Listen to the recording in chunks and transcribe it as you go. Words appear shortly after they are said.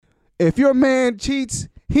If your man cheats,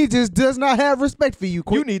 he just does not have respect for you.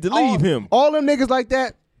 You need to leave him. All them niggas like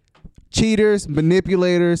that, cheaters,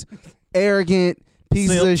 manipulators, arrogant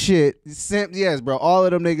pieces Simp. of shit. Simp, yes, bro. All of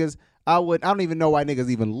them niggas. I don't even know why niggas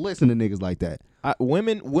even listen to niggas like that.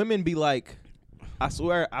 Women be like, I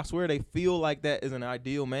swear they feel like that is an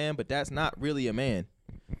ideal man, but that's not really a man.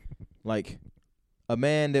 Like a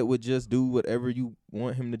man that would just do whatever you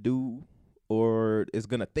want him to do, or is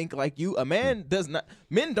gonna think like you. A man does not.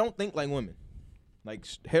 Men don't think like women. Like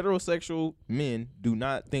heterosexual men do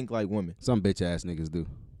not think like women. Some bitch ass niggas do.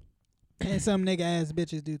 And some nigga ass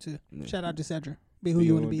bitches do too. Yeah. Shout out to Cedra. Be who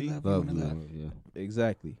you want to be. Love who you want to love. Yeah.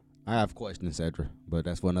 Exactly. I have questions, Cedra, but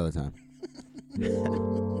that's for another time.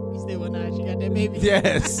 You still with Nine? She got that baby?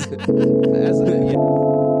 Yes.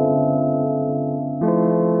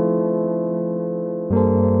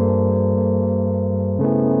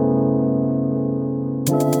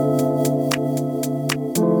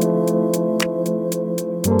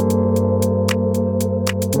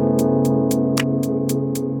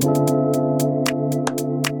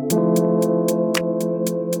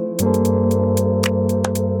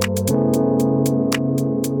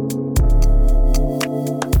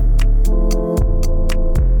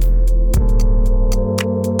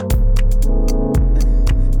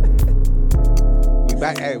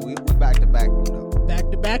 We back to back, you know. Back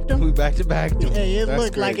to back them? We back to back them. Hey, it That's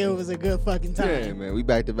looked like it crazy. was a good fucking time. Yeah, man, we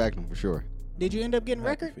back to back them for sure. Did you end up getting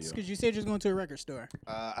Happy for records? you. Because you said you was going to a record store.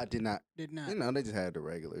 I did not. Did not. You know, they just had the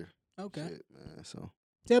regular Okay. shit, man. So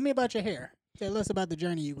Tell me about your hair. Tell us about the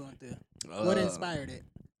journey you going through. What inspired it?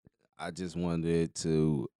 I just wanted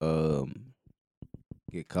to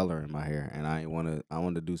get color in my hair, and I wanted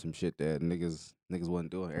to do some shit that niggas wasn't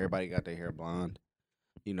doing. Everybody got their hair blonde.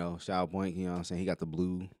 You know, Shao Boink, you know what I'm saying? He got the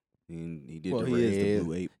blue, and he did the red. He is the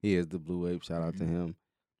blue ape. He is the blue ape. Shout out to him.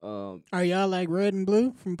 Are y'all like red and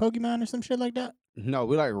blue from Pokemon or some shit like that? No,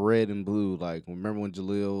 we like red and blue. Like, remember when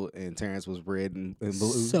Jaleel and Terrence was red and blue?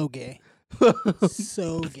 So gay.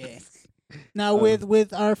 So gay. Now,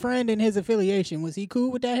 with our friend and his affiliation, was he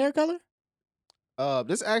cool with that hair color?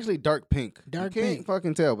 This is actually dark pink. Dark you can't pink.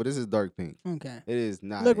 fucking tell, but this is dark pink. Okay. It is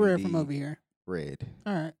not. Look rare from indeed over here. Red.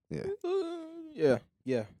 All right. Yeah.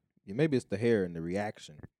 Yeah. Maybe it's the hair and the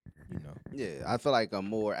reaction. You know. Yeah, I feel like a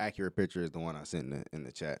more accurate picture is the one I sent in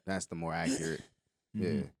the chat. That's the more accurate.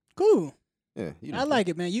 Yeah. Cool. Yeah. You I know. like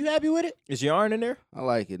it, man. You happy with it? Is yarn in there? I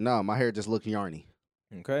like it. No, my hair just look yarny.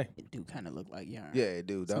 Okay. It do kind of look like yarn. Yeah, it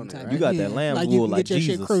do, don't it? Sometimes Right? You got that lamb like wool you can like get your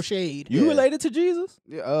Jesus. shit crocheted. You Yeah. related to Jesus?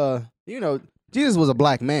 Yeah, you know, Jesus was a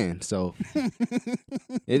black man, so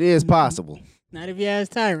it is possible. Not if you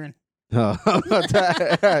ask Tyron.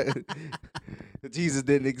 Jesus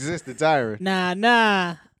didn't exist, the tyrant.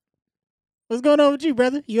 Nah. What's going on with you,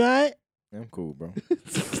 brother? You all right? I'm cool, bro.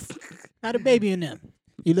 How the baby in them?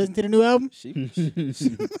 You listen to the new album? She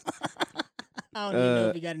I don't even know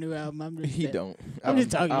if he got a new album. I'm just he don't. I'm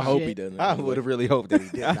just talking I hope shit. he doesn't. I would have really hoped that he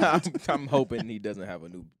did not. I'm hoping he doesn't have a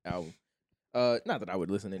new album. Not that I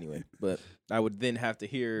would listen anyway, but I would then have to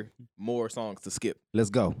hear more songs to skip. Let's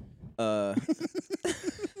go. Yo,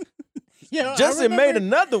 I Justin made remember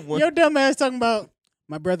another one. Your dumb ass talking about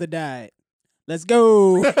my brother died. Let's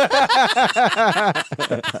go.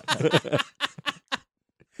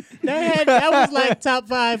 That was like top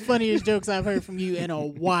 5 funniest jokes I've heard from you in a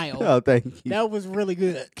while. Oh, thank you. That was really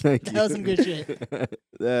good. Thank That you. was some good shit.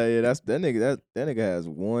 Yeah, that's that nigga. That nigga has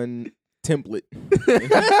one template.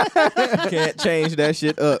 Can't change that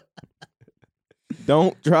shit up.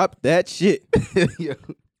 Don't drop that shit. Yeah.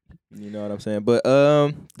 You know what I'm saying? But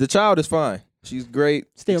the child is fine. She's great.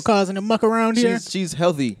 Still causing a muck around here. She's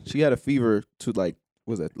healthy. She had a fever to like,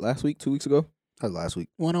 was that last week? 2 weeks ago? That was last week.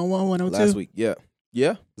 101, 102. Last week, yeah.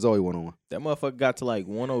 Yeah. Zoe 101. That motherfucker got to like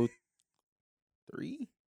 103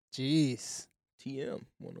 Jeez. TM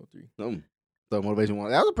 103. The Motivation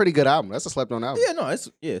One. That was a pretty good album. That's a slept on album. Yeah, no,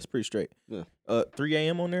 it's pretty straight. Yeah. 3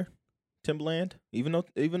 a.m. on there. Timbaland. Even though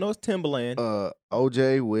it's Timbaland.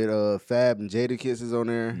 OJ with Fab and Jada Kisses on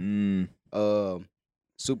there.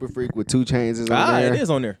 Super Freak with 2 Chainz is on there. It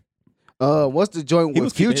is on there. What's the joint He with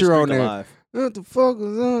was keeping his Future on streak there? alive. What the fuck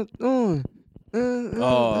was I doing?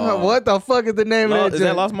 Oh. What the fuck is the name of that? Is that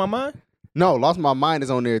joint? Lost My Mind? No, Lost My Mind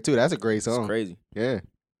is on there too. That's a great It's song. crazy. Yeah.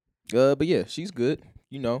 But yeah, she's good.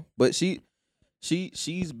 You know, but she's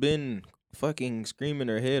been fucking screaming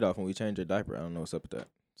her head off when we changed her diaper. I don't know what's up with that.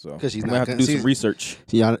 So 'Cause she's I'm not gonna have to do some research.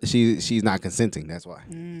 She's not consenting. That's why.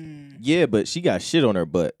 Yeah, but she got shit on her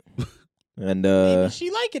butt, and Maybe she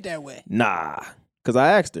like it that way. nah, cause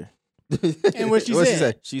I asked her. And what she What'd said? she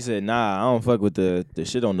say? She said, "Nah, I don't fuck with the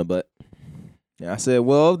shit on the butt." And I said,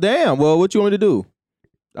 "Well, damn. Well, what you want me to do?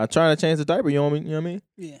 I'm trying to change the diaper. You know what I mean?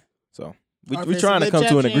 Yeah. So we Officer trying to lip come to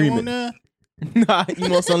chap, an she ain't agreement. want Nah, you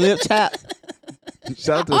want some lip chap?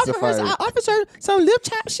 Shout out to Safari. Officer, some lip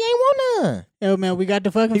chap. She ain't want none. Yo, man, we got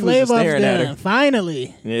the fucking He was just flavor off staring at her. done.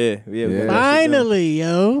 Finally. Yeah. We got that shit done. Finally,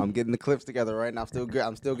 yo. I'm getting the clips together right now.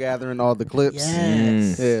 I'm still gathering all the clips.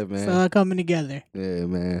 Yes. Yeah, man. It's all coming together. Yeah,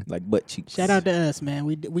 man. Like butt cheeks. Shout out to us, man.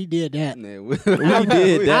 We did that. Yeah, We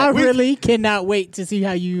did that. I really cannot wait to see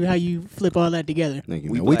how you flip all that together. Thank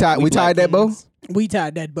you, We man. We black- tied we tied that bow. kings. We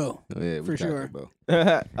tied that bow. Yeah, we For tied sure. that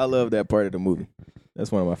bow. I love that part of the movie.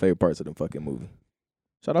 That's one of my favorite parts of the fucking movie.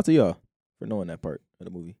 Shout out to y'all for knowing that part of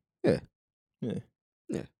the movie. Yeah.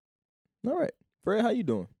 All right, Fred, how you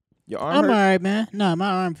doing? Your arm I'm hurt? all right, man. No, my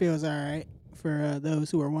arm feels all right. For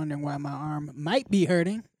those who are wondering why my arm might be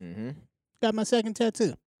hurting, Mm-hmm. got my second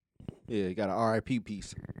tattoo. Yeah, you got an RIP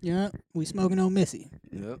piece. Yeah, we smoking on Missy.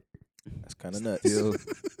 Yep. That's kind of nuts. Still.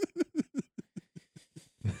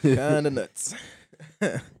 Kind of nuts.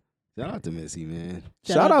 Shout out to Missy, man.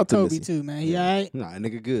 Shout out to Kobe Missy. too, man. He all right? Nah,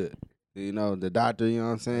 nigga good. You know, the doctor, you know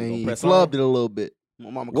what I'm saying? Gonna He press flubbed on? it a little bit. My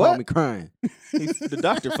mama What? called me crying. The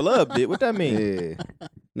doctor flubbed it. What that mean? Yeah.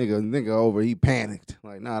 nigga over, he panicked.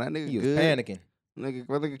 Like, nah, that nigga He was good. panicking.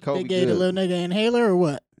 Nigga Kobe They gave the good. little nigga inhaler or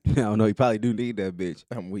what? I don't know, he probably do need that bitch.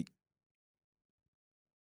 I'm weak.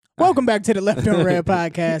 Welcome back to the Left on Red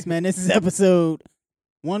podcast, man. This is episode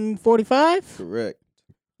 145. Correct.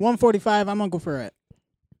 145. I'm Uncle Fred.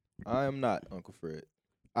 I am not Uncle Fred.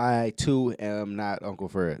 I, too, am not Uncle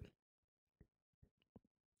Fred.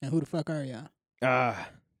 And who the fuck are y'all?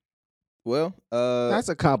 Well, That's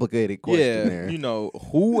a complicated question yeah, there. you know,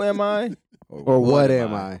 who am I? Or what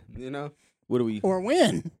am I? You know? What do we? Or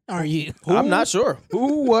when are you? I'm not sure.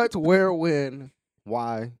 Who, what, where, when,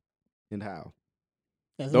 why, and how.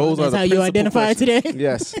 Those are that's the how you principal identify questions. today?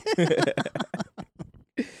 Yes.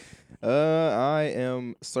 I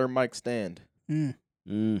am Sir Mike Stand. Mm.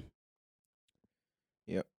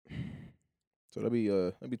 So that'll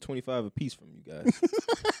be 25 apiece from you guys.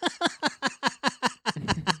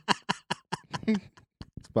 This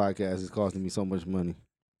podcast is costing me so much money.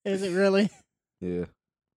 Is it really? Yeah.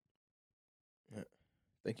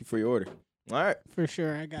 Thank you for your order. All right. For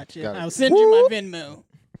sure, I got you. Got it. I'll send you my Venmo.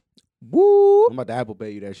 Woo! I'm about to Apple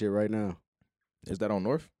Pay you that shit right now. Is that on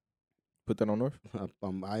North? Put that on North.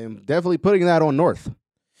 I am definitely putting that on North.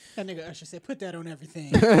 That nigga Usher said, put that on everything.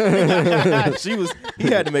 He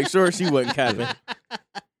had to make sure she wasn't capping.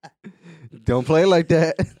 Don't play like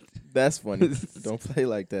that. That's funny. Don't play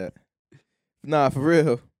like that. Nah, for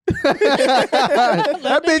real.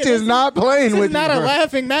 That bitch is not playing This with is not you, a bro.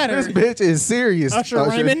 laughing matter. This bitch is serious. Usher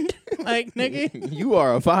Raymond. Like, nigga, You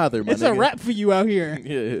are a father, my it's nigga. a rap for you out here.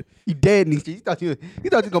 Yeah. You dead. And you thought you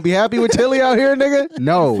was gonna be happy with Tilly out here, nigga?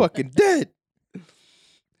 No. Fucking dead.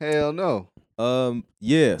 Hell no.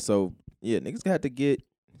 Yeah, so yeah, niggas got to get,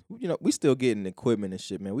 you know, we still getting equipment and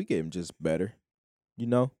shit, man. We getting just better. You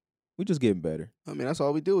know? We just getting better. I mean, that's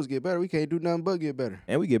all we do is get better. We can't do nothing but get better.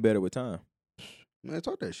 And we get better with time. Man,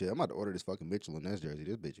 talk that shit. I'm about to order this fucking Mitchell and Ness jersey.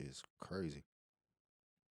 This bitch is crazy.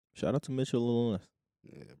 Shout out to Mitchell and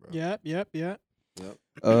Yeah, bro.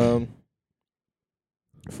 Yep.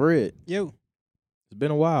 Fred, Yo. it's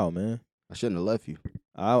been a while, man. I shouldn't have left you.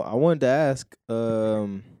 I wanted to ask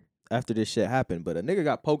after this shit happened, but a nigga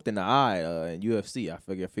got poked in the eye in UFC. I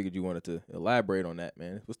figured you wanted to elaborate on that,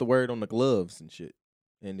 man. What's the word on the gloves and shit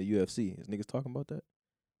in the UFC? Is niggas talking about that?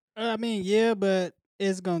 I mean, yeah, but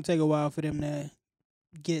it's gonna take a while for them to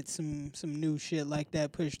get some new shit like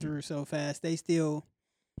that pushed through so fast. They still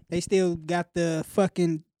got the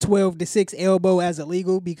fucking 12-6 elbow as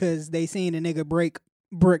illegal because they seen a nigga break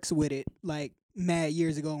bricks with it like mad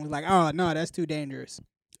years ago and was like, oh no, that's too dangerous.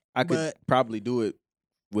 I could But- probably do it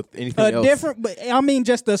with anything else. But I mean,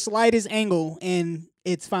 just the slightest angle and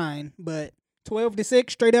it's fine. But 12-6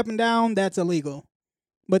 straight up and down, that's illegal.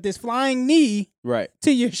 But this flying knee Right.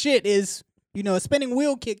 to your shit is, you know, a spinning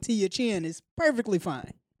wheel kick to your chin is perfectly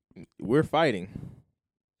fine. We're fighting.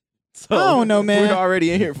 So I don't know, man. We're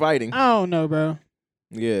already in here fighting. I don't know, bro.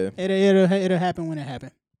 Yeah. It'll happen when it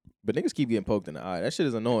happens. But niggas keep getting poked in the eye. That shit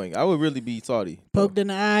is annoying. I would really be salty. Poked in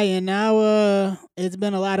the eye, and now it's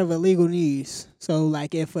been a lot of illegal knees. So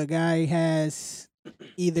like, if a guy has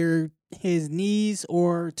either his knees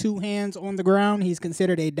or two hands on the ground, he's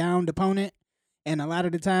considered a downed opponent. And a lot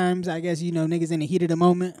of the times, I guess, you know, niggas in the heat of the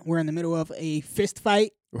moment, we're in the middle of a fist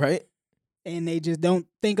fight, Right? and they just don't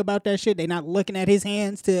think about that shit. They're not looking at his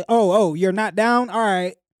hands to, oh, you're not down? All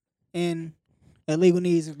right. And illegal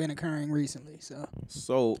knees have been occurring recently, so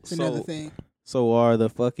it's another thing. So are the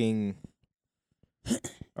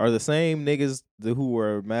same niggas who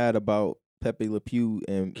were mad about Pepe Le Pew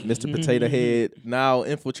and Mr. Potato Head now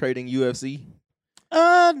infiltrating UFC?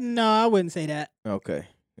 No, I wouldn't say that. Okay.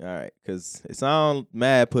 All right. Because it sounds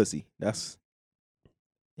mad pussy. That's,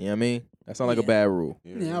 you know what I mean? That sounds like a Yeah. bad rule.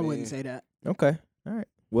 You know Yeah, what I mean? wouldn't say that. Okay. All right.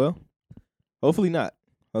 Well, hopefully not.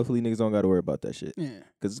 Hopefully niggas don't got to worry about that shit. Yeah.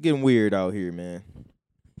 Because it's getting weird out here, man.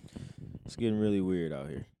 It's getting really weird out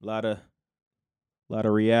here. A lot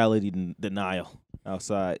of reality denial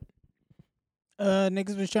outside.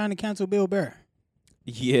 Niggas was trying to cancel Bill Burr.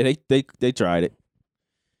 Yeah, they tried it.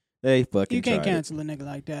 They fucking You can't tried it. cancel a nigga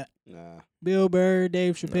like that. Nah. Bill Burr,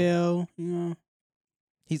 Dave Chappelle, you know,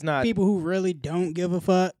 He's not. people who really don't give a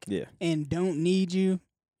fuck Yeah. and don't need you.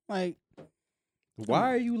 Like,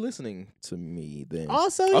 Why are you listening to me then?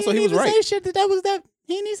 also, Also, he he didn't was even say right. shit that was that.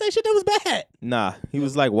 He didn't even say shit that was bad. Nah, he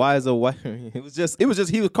was like, "Why is a white?" It was just he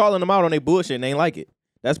was calling them out on their bullshit and they ain't like it.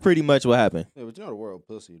 That's pretty much what happened. Yeah, but you know the world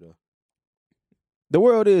pussy though. The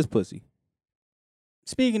world is pussy.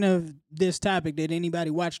 Speaking of this topic, did anybody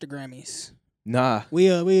watch the Grammys? Nah, We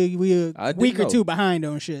a I didn't week or know. two behind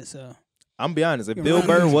on shit. So I'm be honest. If You're Bill running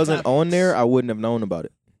Burr some wasn't on topics. there, I wouldn't have known about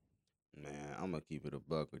it. Man, I'm gonna keep it a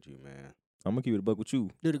buck with you, man. I'm gonna keep it a buck with you.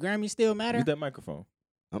 do the Grammys still matter? Use that microphone.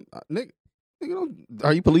 Nigga, don't.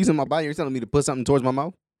 Are you policing my body? You're telling me to put something towards my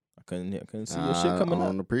mouth? I couldn't see your shit coming I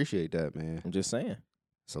up. don't appreciate that, man. I'm just saying.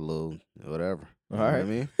 It's a little whatever. All You know what right. I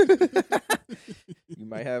mean.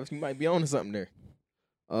 You might be on to something there.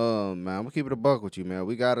 Man, I'm gonna keep it a buck with you, man.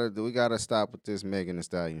 We gotta stop with this Megan Thee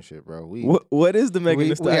Stallion shit, bro. What is the Megan Thee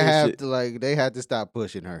we Stallion have shit? to they had to stop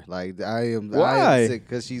pushing her. Like I am Why? sick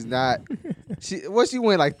because she's not. She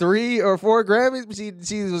win like 3 or 4 Grammys, but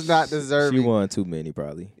she was not She deserving. won too many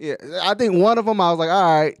probably. Yeah, I think one of them I was like,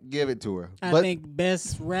 all right, give it to her. I But think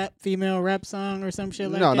best female rap song or some shit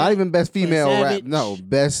like no, that. not even best female rap. Savage. No,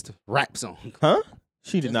 best rap song. Huh?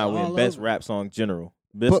 She did Just not win all best over. rap song general.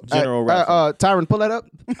 Best general rap song. Tyron, pull that up.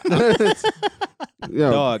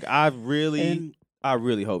 Yo, Dog, I really And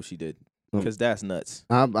hope she did. Because that's nuts.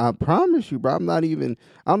 I promise you, bro. I'm not even.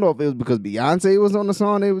 I don't know if it was because Beyonce was on the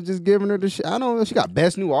song. They was just giving her the shit. I don't know. She got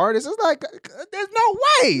best new artist. It's like there's no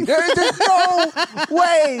way. There's just no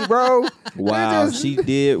way, bro. Wow, just- she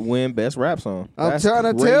did win best rap song. I'm That's trying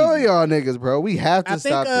to crazy. tell y'all niggas, bro. We have to I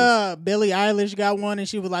think stop this. Billie Eilish got one, and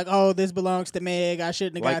she was like, "Oh, this belongs to Meg. I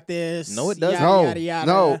shouldn't have Like, got this." no, it doesn't. No, Yada, yada,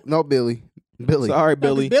 yada. no, Billy. Sorry, No, 'cause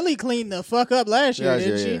Billy. Billy cleaned the fuck up last year,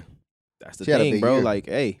 didn't she? That's the She had a thing, big bro. year. Like,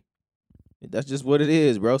 hey, that's just what it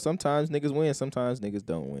is, bro. Sometimes niggas win, sometimes niggas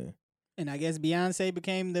don't win. And I guess Beyonce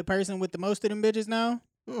became the person with the most of them bitches now.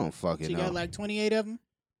 I don't fucking She know. got like 28 of them.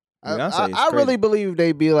 Beyonce is I really crazy. believe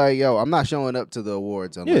they be like, yo, I'm not showing up to the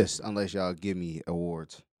awards unless y'all give me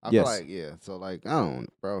awards. I Yes. feel like, yeah. So like, I don't,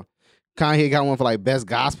 bro. Kanye got one for like best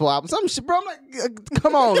gospel album. Some shit, bro. I'm like,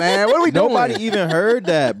 come on, man. What are we doing? Nobody even heard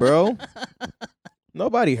that, bro.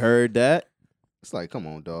 Nobody heard that. It's like, come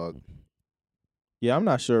on, dog. Yeah, I'm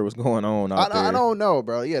not sure what's going on out there. I don't know,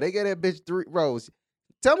 bro. Yeah, they get that bitch 3 rows.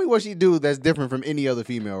 Tell me what she do that's different from any other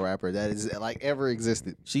female rapper that is like ever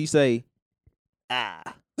existed. She say,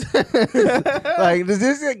 Like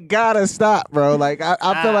this shit gotta stop, bro. Like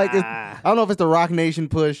I feel like it's, I don't know if it's the Rock Nation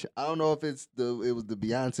push. I don't know if it was the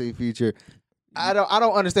Beyonce feature. I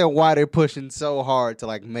don't understand why they're pushing so hard to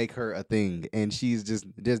like make her a thing, and she's just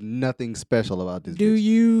there's nothing special about this. Do bitch.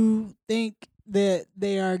 you think that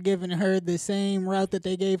they are giving her the same route that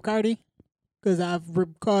they gave Cardi? Because I've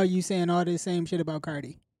recall you saying all this same shit about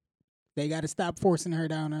Cardi. They got to stop forcing her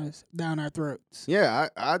down our throats. Yeah,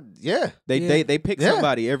 yeah. Yeah. They pick Yeah.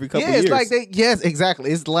 somebody every couple Yeah, it's years. like yes,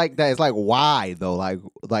 exactly. It's like that. It's like why though?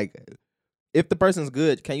 Like if the person's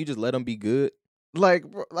good, can you just let them be good? bro,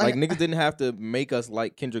 Like niggas didn't have to make us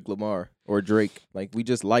like Kendrick Lamar or Drake. Like we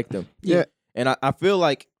just like them. Yeah. And I feel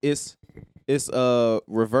like it's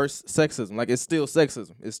reverse sexism. Like it's still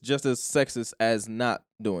sexism. It's just as sexist as not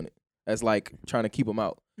doing it. As like trying to keep them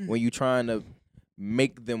out. Mm. When you trying to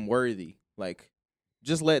make them worthy, like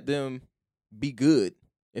just let them be good.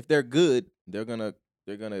 If they're good, they're gonna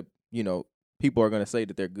people are gonna say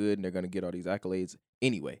that they're good and they're gonna get all these accolades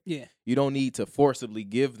anyway. Yeah. You don't need to forcibly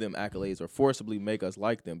give them accolades or forcibly make us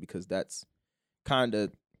like them because that's kind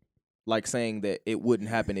of like saying that it wouldn't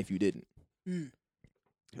happen if you didn't.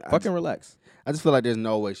 Fucking relax. I just feel like there's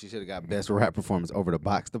no way she should have got best rap performance over The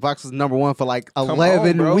Box. The Box was #1 for like on,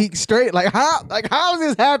 11 bro. weeks straight. Like how is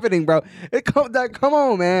this happening, bro? Come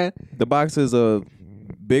on, man. The Box is a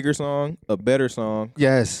bigger song, a better song,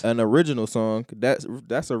 Yes. an original song. That's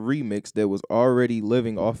a remix that was already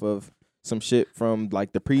living off of some shit from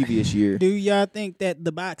like the previous year. Do y'all think that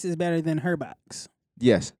the box is better than her box?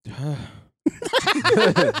 Yes.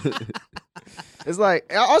 It's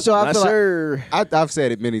like also I Not feel sure. like I've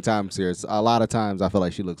said it many times here. A lot of times I feel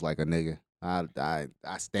like she looks like a nigga. I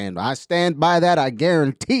stand by that. I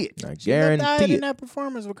guarantee it. I She looked alright guarantee in it. that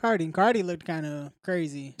performance with Cardi. And Cardi looked kind of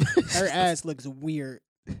crazy. Her ass looks weird.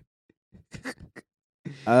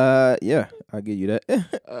 Yeah, I'll give you that.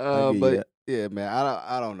 I'll give you But that. yeah, man,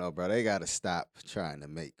 I don't know, bro. They gotta stop trying to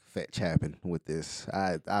make fetch happen with this.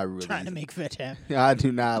 I really Trying to make fetch happen. I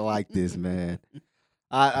do not like this, man.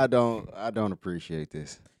 I don't appreciate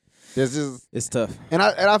this. This is It's tough. and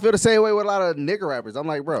I feel the same way with a lot of nigger rappers. I'm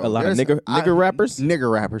like, bro, A lot of there's- nigger rappers? nigger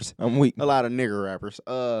rappers, I'm weak. a lot of nigger rappers.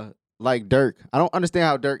 Like Dirk. I don't understand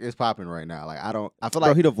how Dirk is popping right now. Like I feel Bro,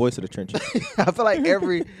 like he the voice of the trenches. I feel like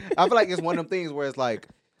it's one of them things where it's like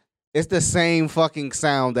it's the same fucking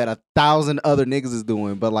sound that 1,000 other niggas is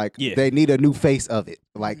doing, but like Yeah. they need a new face of it.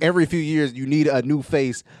 Like every few years, you need a new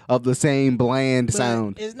face of the same bland But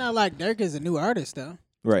sound. it's not like Dirk is a new artist though.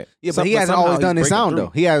 Right. Yeah, but he hasn't always done his sound though.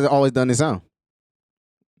 He hasn't always done his sound.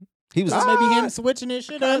 He was So maybe him switching his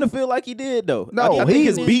shit Kind up. of feel like he did though. No, I think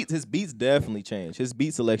he- his beats definitely changed. His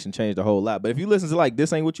beat selection changed a whole lot. But if you listen to like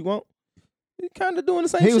This Ain't What You Want, he kind of doing the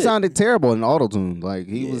same he shit. was sounded terrible in auto tune. Like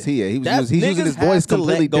he was using Niggas his have voice to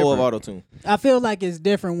completely let go different. of auto-tune. I feel like it's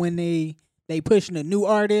different when they pushing a new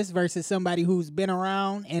artist versus somebody who's been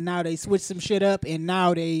around and now they switch some shit up and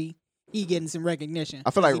now he getting some recognition.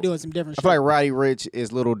 I feel 'cause like- he doing some different I feel shit. like Roddy Rich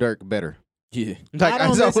is Little Dirk better. Yeah. Like, I don't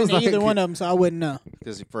was listen to like- either one of them, so I wouldn't know.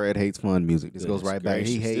 Because Fred hates fun music. This goes Goodness right back.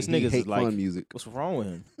 He gracious. hates This he niggas hate is like- fun music. What's wrong with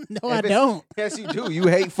him? No, I If it's- don't. Yes, you do. You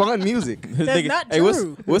hate fun music. This That's nigga- not hey,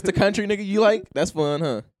 true. what's the country nigga you like? That's fun,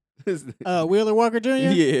 huh? Wheeler Walker Jr. Yeah.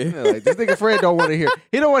 Yeah, like, this nigga Fred don't want to hear.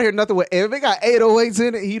 He don't want to hear nothing with. If it got 808s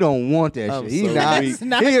in it, he don't want that I'm shit. He so not. weak. That's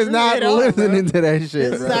not He is true not at all, listening bro. to that shit.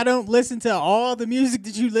 This is Bro. I don't listen to all the music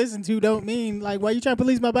that you listen to. Don't mean like why you trying to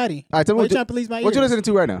police my body? All right, tell me Why you what trying to police my ears? what you listening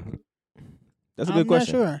to right now? That's a I'm good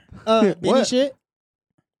question. not sure. Benny What? shit.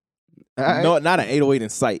 All right. No, not an 808 in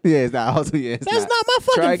sight. Yeah, it's not. Also, yeah, it's That's not. not my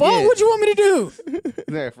Try fucking fault. again. What you want me to do?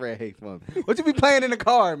 Yeah, Fred hate fun. What you be playing in the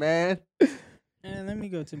car, man? And let me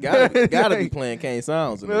go to Gotta be playing Kane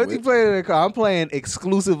Sounds. in Man, the what you whip. playing in the car? I'm playing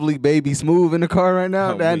exclusively Baby Smooth in the car right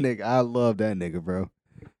now. Oh, That wait. nigga, I love that nigga, bro.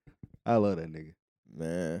 I love that nigga.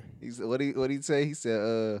 Man. He said, what he say? He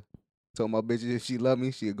said, told my bitch if she love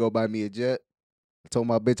me, she'd go buy me a jet. I told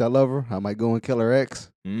my bitch I love her. I might go and kill her ex.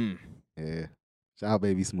 Mm. Yeah. Shout out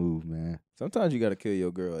Baby Smooth, man. Sometimes you gotta kill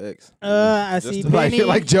your girl ex. I Just see to- Benny.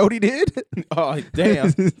 Like Jody did. Oh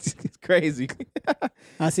damn, it's crazy.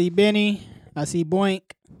 I see Benny. I see Boink.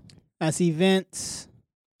 I see Vince.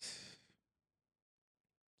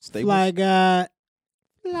 Staples? Fly God.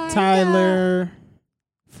 Tyler.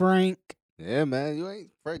 Frank. Yeah, man. You ain't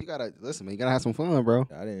Fred. You gotta listen, man. You gotta have some fun, bro.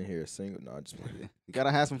 I didn't hear a single. No, I just played. You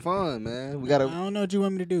gotta have some fun, man. We I gotta. don't know what you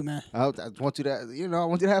want me to do, man. I want you to, I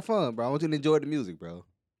want you to have fun, bro. I want you to enjoy the music, bro.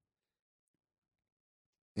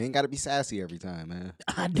 You ain't gotta be sassy every time, man.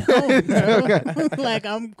 I don't, Okay. bro. Like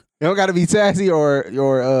I'm. You don't gotta be sassy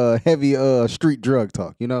or heavy street drug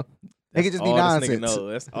talk. You know, it That's can just be all this nigga nonsense. know.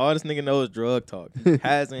 That's all this nigga knows. Drug talk.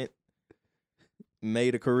 Hasn't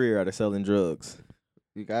made a career out of selling drugs.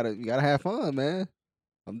 You gotta have fun, man.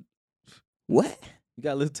 What? You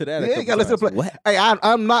gotta listen to that. a Yeah, you couple gotta listen to times. play. What? Hey,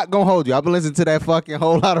 I'm not gonna hold you. I've been listening to that fucking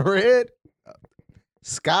Whole Lot of Red,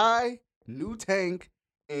 Sky, New Tank,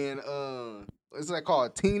 and what's that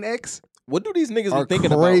called? Teen X. What do these niggas Are be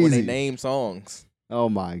thinking about when they crazy. name songs? Oh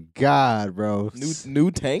my god, bro.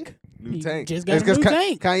 New Tank? New He Tank. just got It's a 'cause new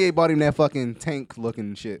tank. Kanye bought him that fucking tank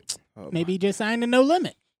looking shit. Oh, Maybe he just signed a No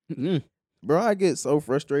Limit. Mm. bro, I get so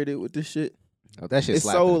frustrated with this shit. Oh, that shit It's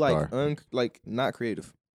slapped so in the like car. like not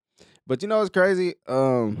creative. But you know what's crazy?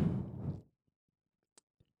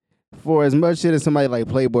 For as much shit as somebody like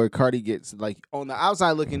Playboy Cardi gets, like on the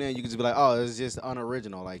outside looking in, you can just be like, oh, it's just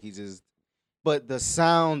unoriginal. Like he's just, but the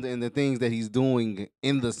sound and the things that he's doing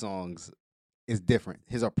in the songs is different.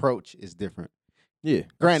 His approach is different. Yeah. I can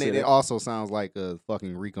see Granted, it that. also sounds like a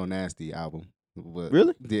fucking Rico Nasty album. But,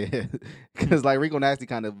 Really? Yeah, because like Rico Nasty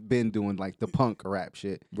kind of been doing like the punk rap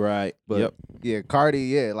shit. Right. But yep. yeah, Cardi,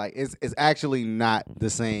 yeah, like it's actually not the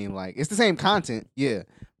same. Like it's the same content, yeah,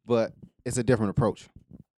 but it's a different approach.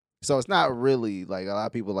 So it's not really like a lot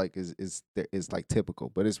of people like is like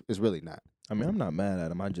typical, but it's really not. I mean, I'm not mad at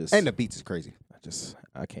him. And the beats is crazy.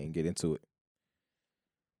 I can't get into it.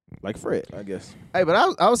 Like Fred, I guess. Hey, but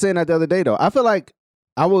I was saying that the other day though. I feel like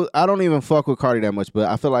I don't even fuck with Cardi that much, but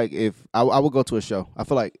I feel like if I would go to a show. I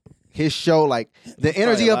feel like his show, like the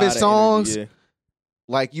energy of his songs,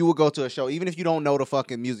 like you would go to a show, even if you don't know the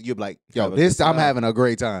fucking music, you'd be like, yo, Have a this good I'm time. having a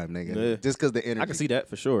great time, nigga. Yeah. Just because the energy. I can see that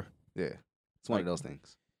for sure. Yeah, it's one Like- of those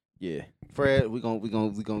things. Yeah. Fred, we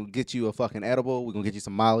gonna get you a fucking edible. We're gonna get you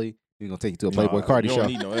some Molly. We're gonna take you to a Playboy Nah, Cardi you show.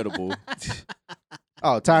 don't need no edible.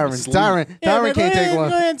 Oh, Tyron Yeah, man, can't take Go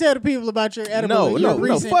one. ahead and tell the people about your edible. No,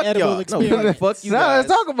 recent fuck edible y'all. experience. No, fuck you No, guys.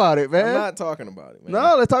 let's talk about it, man. I'm not talking about it, man.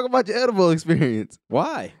 No, let's talk about your edible experience.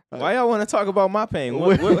 Why? Why y'all want to talk about my pain?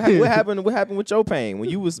 What happened? What happened with your pain when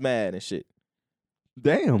you was mad and shit?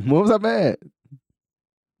 Damn, what was I mad?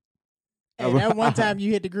 Hey, that one time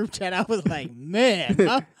you hit the group chat, I was like, man,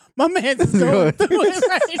 my man's is going through it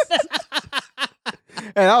right now.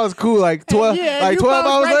 And I was cool like 12, Yeah, like you 12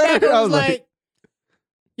 bounced hours right later. back. I was like,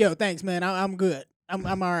 yo, thanks, man. I'm good. I'm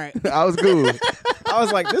all right. I was cool. I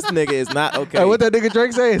was like, this nigga is not okay. Hey, what that nigga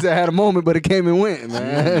Drake say is I had a moment, but it came and went,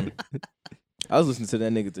 man. I was listening to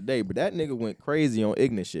that nigga today, but that nigga went crazy on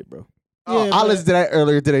ignorant shit, bro. Oh, Yeah, I but- listened to that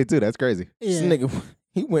earlier today too. That's crazy. This Yeah. nigga,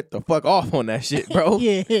 he went the fuck off on that shit, bro.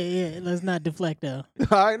 Yeah. Let's not deflect though.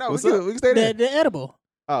 All right, no, we What's can stay there. The edible.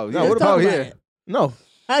 Oh, No, yeah. what Let's talk Oh, about yeah. it. No,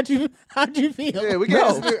 How'd you feel? Yeah, we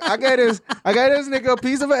got. I got this nigga a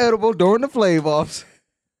piece of an edible during the flave offs.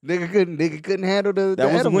 Nigga couldn't handle the. that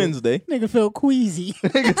was edible. Wednesday. Nigga felt queasy.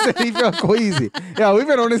 Nigga said he felt queasy. Yo, we've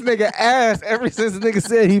been on this nigga ass ever since the nigga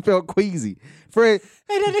said he felt queasy. Fred,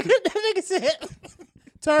 Hey, that nigga said,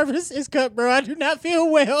 Tarvis, it's cut, bro. I do not feel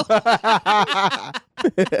well.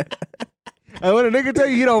 and when a nigga tell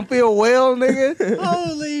you he don't feel well, nigga.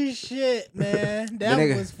 Holy shit, man. That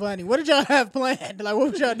nigga- was funny. What did y'all have planned? Like,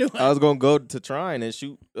 what was y'all doing? I was gonna go to Trine and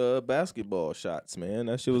shoot basketball shots, man.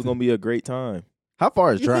 That shit was gonna be a great time. How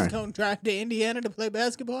far is You was Trine? going to drive to Indiana to play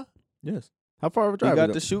basketball? Yes, How far of a we drive? got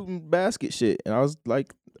is the it? shooting basket shit, and I was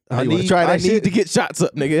like, Oh, I you wanna need, try that I shit? need to get shots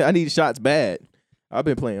up, nigga. I need shots bad. I've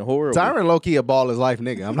been playing horrible. Tyron low key a ball his life,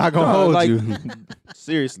 nigga. I'm not gonna No, hold like, you.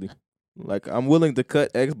 Seriously. Like, I'm willing to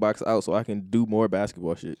cut Xbox out so I can do more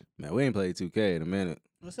basketball shit. Man, we ain't played 2K in a minute.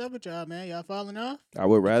 What's up with y'all, man? Y'all falling off? I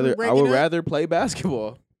would rather breaking up? rather play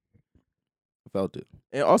basketball. I felt it.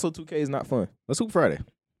 And also 2K is not fun. Let's hoop Friday.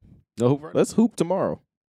 No hoop Friday. Let's hoop tomorrow.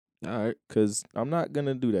 All right. Cause I'm not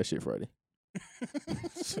gonna do that shit Friday.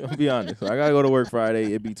 I'll be honest. I gotta go to work Friday.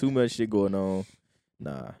 It'd be too much shit going on.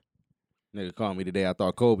 Nah. Nigga called me today. I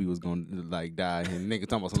thought Kobe was gonna like die, and nigga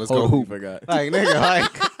talking about so let's Totally go hoop. forgot. Like nigga,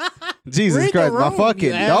 like Jesus Read the Christ, my room, fucking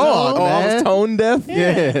you dog, asshole. Oh, I was man. tone deaf?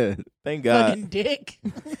 Yeah. Thank God. Fucking dick.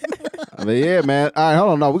 I mean, yeah, man. All right,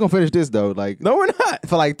 hold on. No, we're gonna finish this though. Like No, we're not.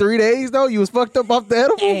 for like 3 days though, you was fucked up off the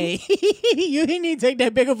edible. Hey, you didn't need to take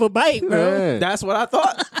that big of a bite, bro. Yeah. That's what I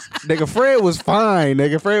thought. Nigga, Fred was fine.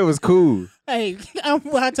 Nigga, Fred was cool. Hey,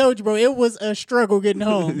 I told you, bro, it was a struggle getting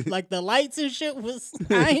home. Like the lights and shit was,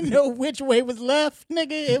 I didn't know which way was left,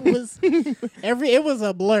 nigga. It was it was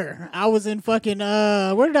a blur. I was in fucking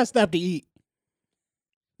where did I stop to eat?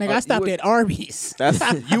 Nigga, You I stopped was- at Arby's. That's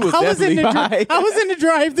you was I was in definitely the high. I was in the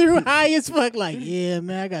drive-through high as fuck. Like, yeah,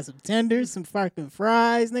 man, I got some tenders, some fucking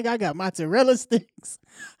fries, nigga. I got mozzarella sticks,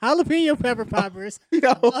 jalapeno pepper poppers,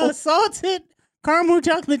 a salted caramel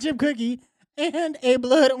chocolate chip cookie, and a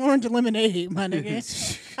blood orange lemonade, my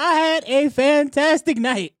nigga. I had a fantastic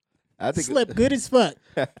night. I think Slept good as fuck.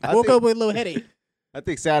 I Woke think- up with a little headache. I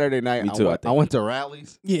think Saturday night Me too, I I think. went to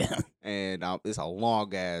Rallies Yeah. and it's a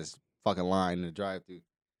long ass fucking line in the drive-through.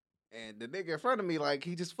 And the nigga in front of me, like,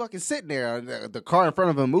 he just fucking sitting there. The car in front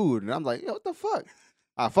of him moved. And I'm like, yo, what the fuck?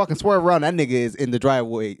 I fucking swerve around. That nigga is in the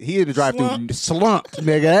driveway. He in the drive-through slumped,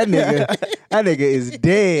 nigga. That nigga is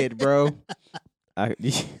dead, bro.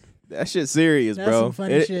 That shit serious, That's bro. some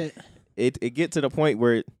funny it, shit. It get to the point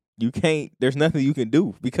where you can't. There's nothing you can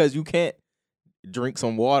do because you can't drink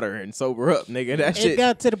some water and sober up, nigga. That It shit.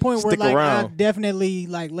 got to the point where stick like I around. definitely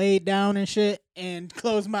like laid down and shit and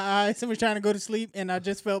closed my eyes and was trying to go to sleep and I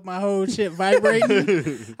just felt my whole shit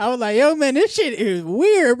vibrating. I was like, yo, man, this shit is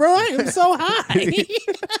weird, bro. I am so high.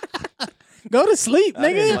 Go to sleep,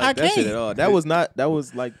 I didn't nigga. like I that shit at can't. all. That was not. That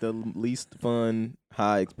was like the least fun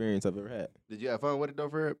high experience I've ever had. Did you have fun with it, though,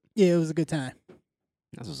 Fred? Yeah, it was a good time.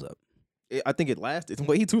 That's what's up. I think it lasted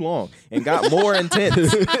way too long and got more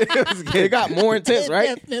intense. It got more intense, It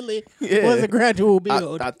right? definitely Yeah. was a gradual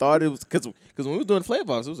build. I thought it was because when we was doing Flavour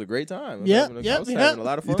Box, it was a great time. I was Yep, having a- yep, I was yep. having a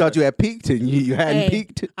lot of fun. You thought you had peaked and you hadn't Hey,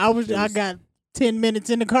 peaked? I got 10 minutes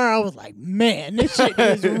in the car. I was like, man, this shit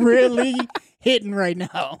is really hitting right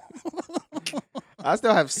now. I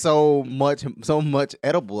still have so much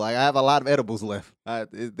edible. Like, I have a lot of edibles left.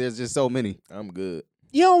 There's just so many. I'm good.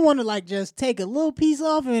 You don't want to like just take a little piece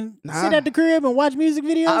off and Nah. sit at the crib and watch music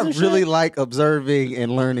videos I and really shit? like observing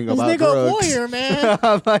and learning This about nigga a drugs. voyeur, man.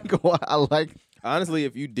 I like. Honestly,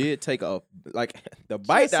 if you did take a the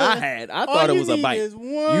bite Just that I a- had, I All thought it you was a need bite. is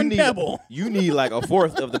one pebble. You need like a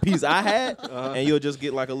fourth of the piece I had, and you'll just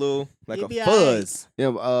get like a little You'll a be fuzz. Yeah,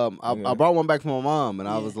 I brought one back from my mom, and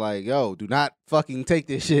I Yeah. was like, "Yo, do not fucking take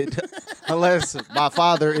this shit unless my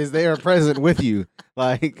father is there present with you.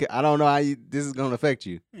 Like, I don't know how this is gonna affect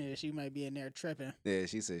you. Yeah, she might be in there tripping. Yeah,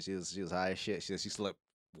 she said she was high as shit. She said she slept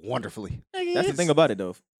wonderfully. That's the thing about it,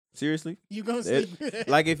 though. Seriously, You gonna It- sleep?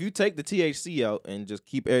 like if you take the THC out and just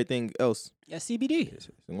keep everything else, That's CBD. it's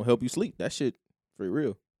gonna help you sleep. That shit, for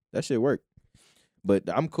real, that shit work. But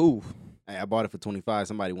I'm cool. Hey, I bought it for 25.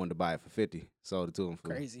 Somebody wanted to buy it for 50. Sold it to him for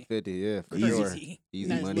Crazy. 50. Yeah, for Easy. sure. Crazy. Easy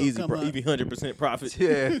Nice money. little come up. Easy 100% profit.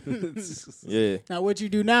 Yeah. Yeah. Now what you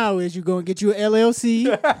do now is you go and get you an LLC.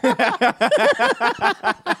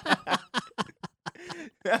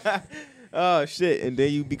 Oh shit! And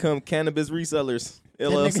then you become cannabis resellers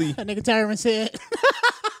LLC. That nigga Tyron said.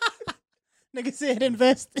 Nigga said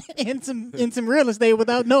invest in some real estate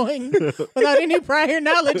without any prior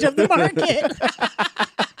knowledge of the market.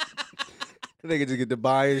 Nigga just get to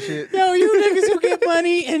buy and shit. Yo, you niggas who get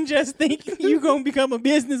money and just think you gonna become a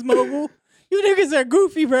business mogul. You niggas are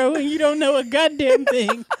goofy, bro, and you don't know a goddamn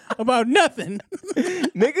thing about nothing.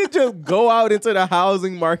 Niggas just go out into the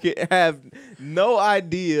housing market and have no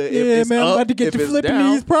idea if Yeah, it's man, I'm up, about to get if to it's flipping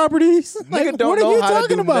down. these properties. Nigga Like, don't what are know you how to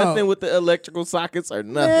talking do about? nothing with the electrical sockets or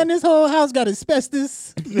nothing. Man, this whole house got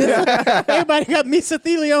asbestos. Everybody got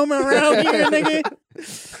mesothelioma around here, nigga.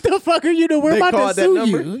 The fuck are you doing? We're They about to called that sue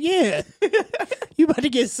number? you. Yeah. You about to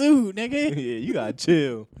get sued, nigga. Yeah, you gotta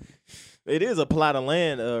chill. It is a plot of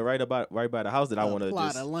land right by the house that I want to Plot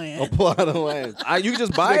just. of A land. plot of land. You can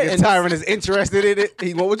just buy it. Nigga And Tyron is interested in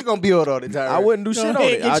it. What you gonna build on it, Tyron? I wouldn't do Go shit on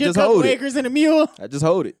ahead, it. get I you just a couple hold it. acres and a mule. I just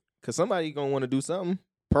hold it. Cause somebody gonna want to do something.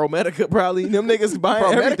 ProMedica probably. Them niggas buying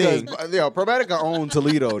everything. ProMedica own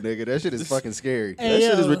Toledo, nigga. That shit is fucking scary. That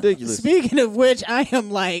shit is yo, ridiculous. Speaking of which, I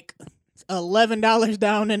am like $11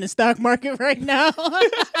 down in the stock market right now.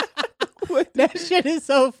 That shit is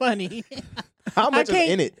so funny. How much is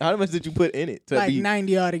can't- in it? How much did you put in it to Like be?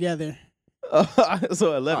 90 altogether. So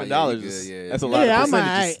 $11. you good, yeah. That's a lot Yeah, of I'm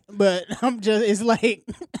percentages. alright, but it's like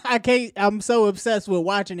I can't. I'm so obsessed with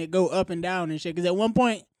watching it go up and down and shit. Because at one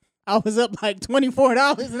point I was up like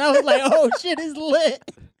 $24, and I was like, "Oh shit, is lit."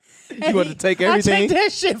 You want to take I everything? checked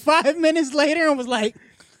that shit 5 minutes later and was like,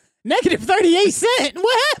 negative 38 cents.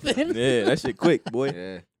 What happened? Yeah, that shit quick, boy.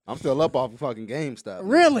 Yeah. I'm still up off of fucking GameStop. man.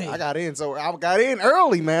 Really? I got in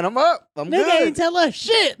early, man. I'm up. I'm Nigga good. ain't tell us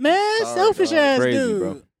shit, man. Sorry, Selfish dog. ass Crazy, dude.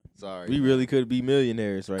 bro. Sorry. We really could be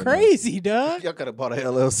millionaires right Crazy, dog. Y'all could have bought a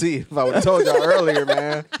LLC if I would have told y'all earlier,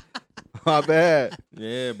 man. My bad. now.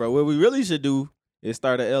 Yeah, bro. What we really should do is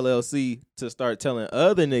start a LLC to start telling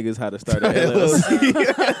other niggas how to start an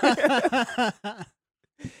LLC.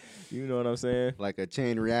 You know what I'm saying? Like a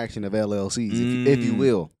chain reaction of LLCs, if you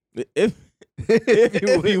will. If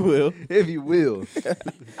if you will. If you will.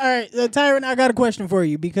 All right, Tyron, I got a question for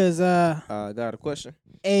you because I got a question.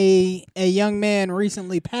 a young man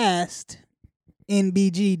recently passed in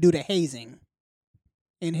BG due to hazing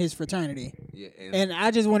in his fraternity. Yeah, And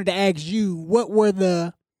I just wanted to ask you, what were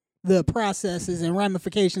the processes and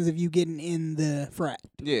ramifications of you getting in the frat?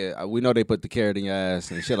 yeah, we know they put the carrot in your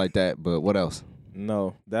ass and shit like that, but what else?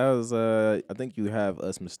 No, that was I think you have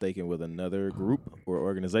us mistaken with another group or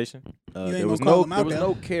organization. ain't There was gonna call no them out, there was though.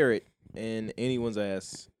 no carrot in anyone's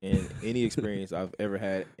ass in any experience I've ever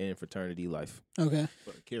had in fraternity life. Okay.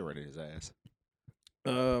 Put a carrot in his ass.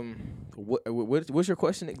 What's your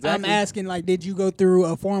question exactly? I'm asking, like, did you go through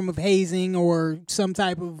a form of hazing or some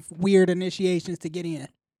type of weird initiations to get in?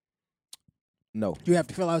 No. Do you have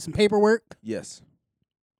to fill out some paperwork? Yes.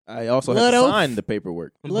 I also Blood had to oath? sign the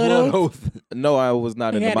paperwork. Blood oath? No, I was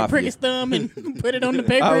not in He the had to prick mafia. his thumb and put it on the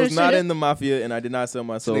paper I and was not shit? in the mafia, and I did not sell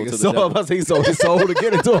my soul Nigga, to the so devil. I'm about to say he sold his soul to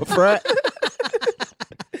get into a frat.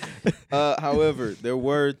 However, there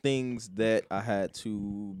were things that I had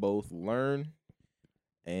to both learn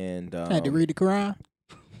and Had to read the Quran.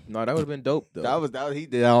 No, that would have been dope though. That was he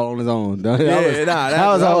did that all on his own. That that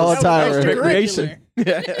was all That was Tyron. extracurricular.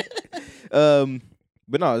 recreation.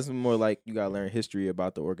 But no, this is more like you gotta learn history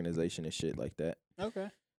about the organization and shit like that. Okay.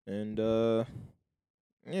 And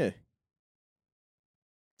yeah.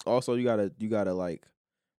 Also, you gotta like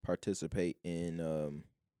participate in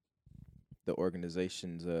the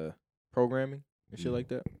organization's programming and shit like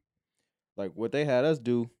that. Like what they had us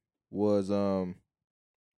do was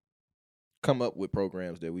come up with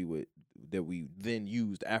programs that we then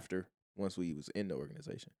used after once we was in the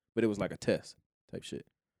organization. But it was like a test type shit.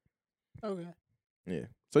 Okay. Yeah.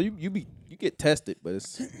 So you get tested, but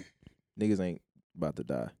it's niggas ain't about to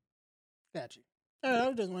die. Got you. I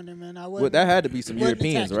was just wondering, man. Well, that had to be some wasn't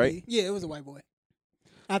Europeans, attached to right? me. Yeah, it was a white boy.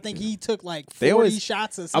 I think he took like 40 They always-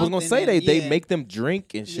 shots or I was something. gonna say and they make them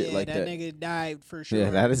drink and shit yeah, like that. nigga died for sure.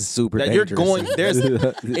 Yeah, that is super That you're dangerous. going-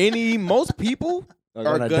 there's most people are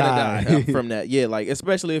gonna die from that. Yeah, like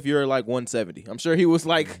especially if you're like 170. I'm sure he was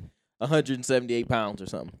like 178 pounds or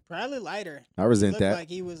something. Probably lighter. I resent Looked that. like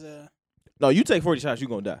he was a. No, you take 40 shots, you're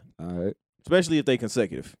gonna die. All right. Especially if they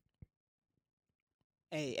consecutive.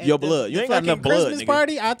 Hey, Your at blood. The You ain't got fucking enough blood, Christmas nigga.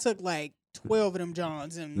 party, I took like 12 of them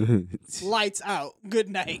Johns and lights out. Good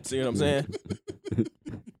night. See what I'm saying?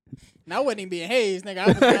 And I wasn't even being hazed, nigga. I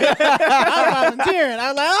was, like, I was volunteering. I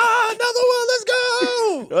was like,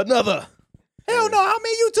 oh, another one, let's go. Another. Hell no, how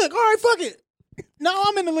many you took? All right, fuck it. No,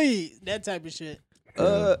 I'm in the lead. That type of shit.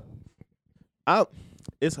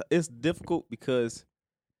 It's difficult because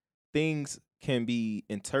things can be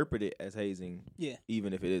interpreted as hazing, Yeah.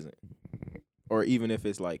 even if it isn't, or even if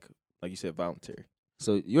it's like you said, voluntary.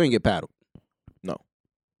 So you ain't get paddled. No.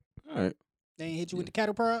 All right. They ain't hit you with the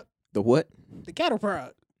cattle prod? The what? The cattle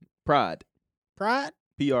prod. Pride. Pride?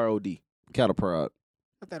 PROD. Cattle prod.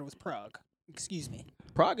 I thought it was Prague. Excuse me.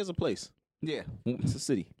 Prague is a place. Yeah. It's a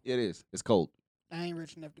city. It is. It's cold. I ain't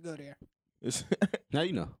rich enough to go there. It's Now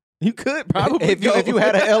you know. you could probably If you go.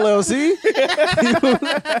 had an LLC,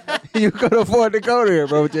 you could afford to go there,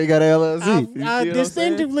 bro. But you ain't got an LLC. I see what I'm saying?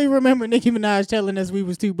 distinctively remember Nicki Minaj telling us we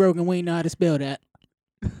was too broke and we ain't know how to spell that.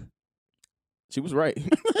 She was right.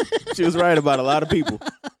 She was right about a lot of people.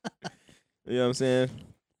 You know what I'm saying?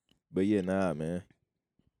 But yeah, nah, man.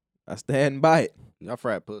 I stand by it. Y'all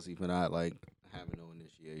frat pussy for not like having no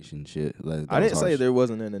initiation shit. Like, I didn't say there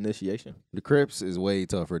wasn't an initiation. The Crips is way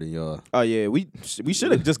tougher than y'all. Oh yeah, we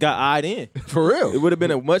should have just got eyed in. For real. It would have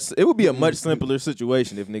been it would be a much simpler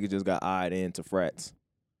situation if niggas just got eyed into frats.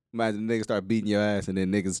 Imagine niggas start beating your ass and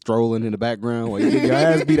then niggas strolling in the background while you get your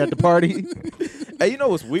ass beat at the party. Hey, you know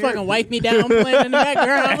what's weird? Fucking wipe me down playing in the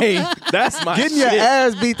background. Hey, that's my Getting shit. your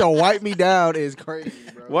ass beat to wipe me down is crazy,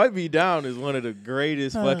 bro. Wipe Me Down is one of the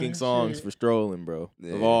greatest Oh, fucking songs shit. for strolling, bro,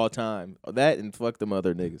 Yeah. of all time. That and fuck them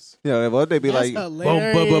other niggas. Yeah, what they be That's like?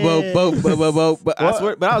 hilarious. But I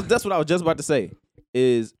swear, that's what I was just about to say.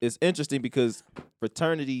 Is it's interesting because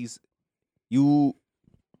fraternities,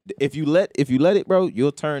 if you let it, bro,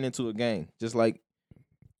 you'll turn into a gang, just like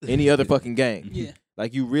any other fucking gang. Yeah.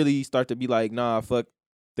 Like you really start to be like, nah, fuck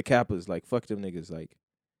the Kappas, like fuck them niggas. Like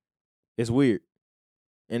it's weird,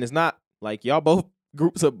 and it's not like y'all both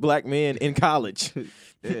groups of black men in college,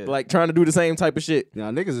 Yeah. like trying to do the same type of shit.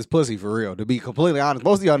 Y'all niggas is pussy for real. To be completely honest,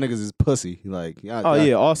 most of y'all niggas is pussy. Like, y'all, Oh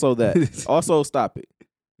yeah, also that. Also stop it.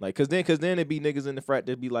 Like, cause then it'd be niggas in the frat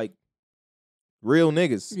that'd be like real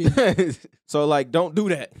niggas. Yeah. So like, don't do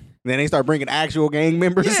that. Then they start bringing actual gang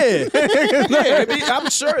members. Yeah, I'm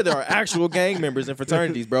sure there are actual gang members in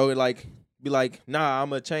fraternities, bro. And like, be like, nah,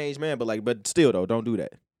 I'm a changed man, but still though, don't do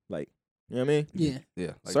that. Like, you know what I mean? Yeah.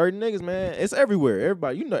 Yeah. Like, Certain niggas, man, it's everywhere.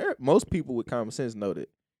 Everybody, you know, most people with common sense know that.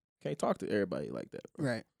 Can't talk to everybody like that.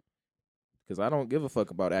 Right. Cause I don't give a fuck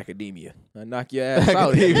about academia. I knock your ass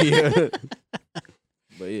out. Academia.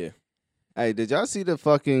 But yeah. Hey, did y'all see the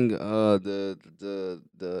fucking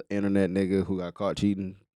the internet nigga who got caught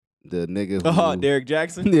cheating? The nigga who Oh, Derek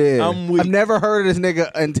Jackson? Yeah. I'm weak. I've never heard of this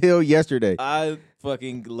nigga until yesterday. I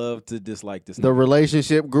fucking love to dislike this The nigga.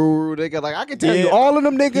 relationship guru nigga. Like I can tell you Yeah. all of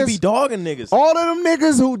them He niggas. be dogging niggas. All of them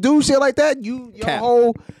niggas who do shit like that, Cap.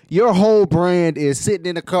 your whole brand is sitting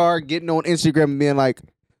in the car, getting on Instagram and being like,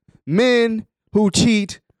 men who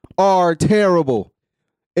cheat are terrible.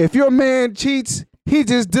 If your man cheats, he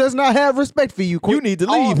just does not have respect for you. You need to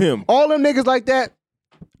leave him. All them niggas like that,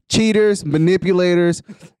 cheaters, manipulators,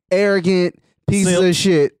 arrogant pieces Simp. of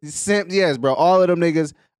shit. Simp, yes, bro. All of them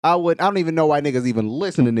niggas. I don't even know why niggas even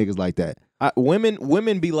listen to niggas like that.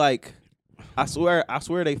 Women be like, I swear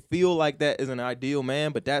they feel like that is an ideal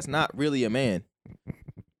man, but that's not really a man.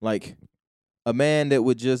 Like a man that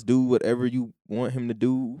would just do whatever you want him to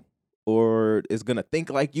do or is gonna think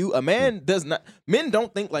like you. A man does not. Men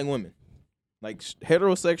don't think like women. Like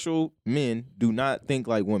heterosexual men do not think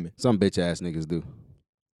like women. Some bitch ass niggas do.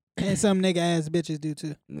 And some nigga ass bitches do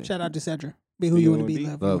too. Yeah. Shout out to Cedra. Be who you want to be.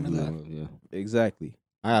 B.O.N.D. Love who you wanna love. Yeah. Exactly.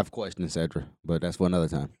 I have questions, Cedra, but that's for another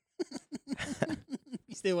time.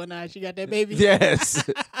 You still want to? She got that baby. Yes.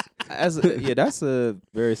 That's a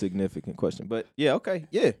very significant question. But yeah, okay,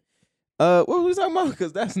 yeah. What was we talking about?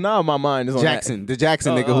 Because that's now my mind is on that. Jackson, the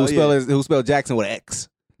Jackson nigga Oh, who spelled Jackson with an X.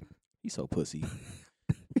 He's so pussy.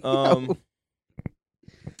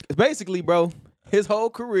 It's basically, bro, his whole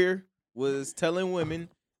career was telling women,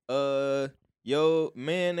 yo,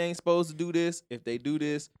 man ain't supposed to do this. If they do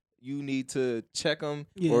this, you need to check them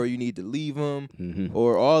Yeah. or you need to leave them Mm-hmm.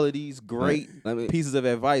 or all of these great Let me, pieces of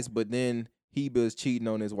advice. But then he was cheating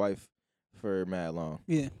on his wife for mad long.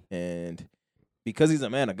 Yeah. And because he's a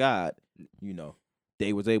man of God, you know,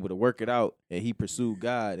 they was able to work it out and he pursued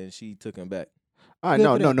God and she took him back. All right, Good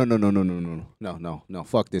no, for no, them. no, no, no, no, no, no, no, no, no.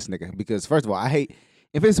 Fuck this nigga. Because first of all, I hate.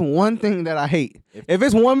 If it's one thing that I hate, if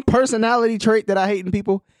it's one personality trait that I hate in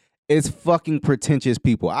people, it's fucking pretentious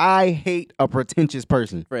people. I hate a pretentious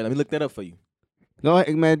person. Fred, let me look that up for you. Go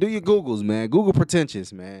ahead, man. Do your Googles, man. Google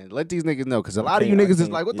pretentious, man. Let these niggas know, because a lot of you can't- I niggas is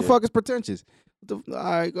can't- like, what the yeah. fuck is pretentious? What the, all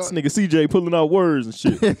right, go. This nigga CJ pulling out words and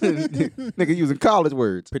shit. Nigga using college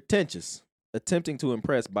words. Pretentious, attempting to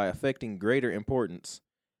impress by affecting greater importance,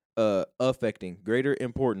 talent,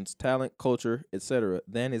 culture, etc.,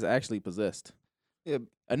 than is actually possessed. Yeah.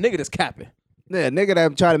 A nigga that's capping. Yeah, nigga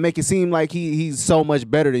that try to make it seem like he's so much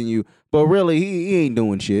better than you, but really he ain't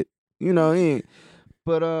doing shit. You know, he ain't.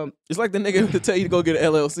 But It's like the nigga to tell you to go get an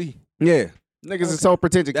LLC. yeah, niggas is so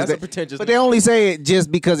pretentious. 'Cause That's a they- pretentious. but they only say it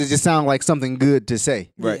just because it just sounds like something good to say.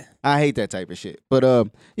 Right. Yeah. I hate that type of shit. But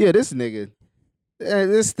yeah, this nigga,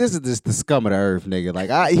 this is just the scum of the earth, nigga. Like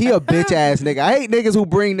he a bitch ass nigga. I hate niggas who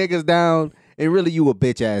bring niggas down, and really you a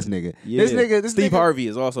bitch ass nigga. Yeah. This Steve nigga, Harvey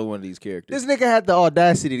is also one of these characters. This nigga had the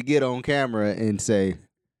audacity to get on camera and say,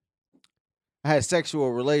 "I had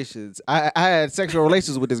sexual relations. I had sexual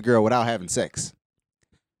relations with this girl without having sex."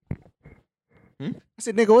 Hmm? I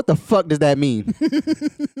said, "Nigga, what the fuck does that mean?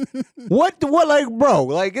 What, like, bro?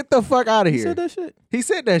 Like, get the fuck out of You here." said that shit. He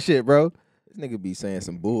said that shit, bro. This nigga be saying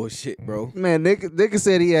some bullshit, bro. Man, nigga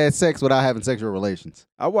said he had sex without having sexual relations.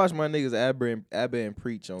 I watched my niggas Abba and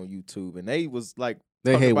Preach on YouTube, and they was like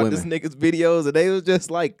They talking hate about women. this nigga's videos, and they was just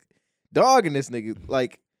like dogging this nigga,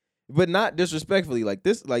 like, but not disrespectfully. Like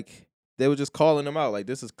this, like they were just calling him out. Like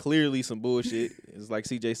this is clearly some bullshit. It's like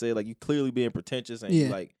CJ said, like you clearly being pretentious, and you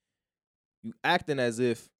Yeah. like you acting as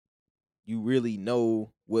if you really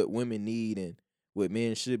know what women need and what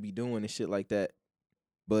men should be doing and shit like that.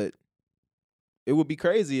 But it would be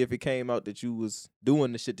crazy if it came out that you was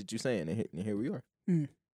doing the shit that you saying, and here we are. Mm.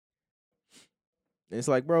 And it's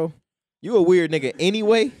like, bro, you a weird nigga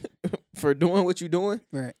anyway for doing what you doing.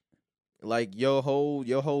 Right. Like your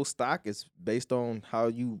whole stock is based on how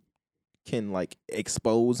you can like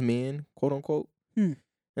expose men, quote unquote. Hmm. And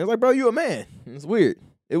it's like, bro, you a man. It's weird.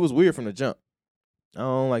 It was weird from the jump. I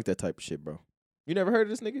don't like that type of shit, bro. You never heard of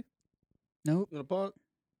this nigga? Nope. You wanna pause?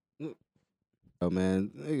 Oh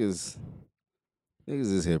man, niggas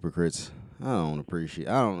is hypocrites. I don't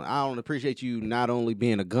appreciate you not only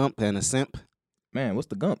being a gump and a simp. Man, what's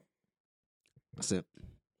the gump? A simp.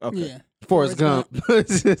 Okay. Yeah. Forrest Forrest Gump.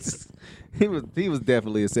 he was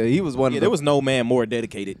definitely a simp. He was one Yeah, of there the, was no man more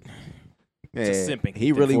dedicated. yeah, simping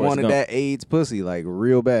He than really Forrest wanted Gump. that AIDS pussy like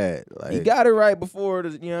real bad. Like He got it right before the,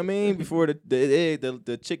 you know what I mean? Before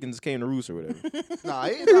the chickens came to roost or whatever.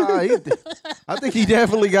 I think he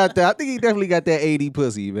definitely got that. I think he definitely got that 80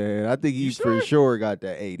 pussy, man. I think he You for sure? sure got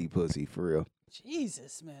that 80 pussy for real.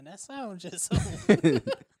 Jesus, man, that sounds just so.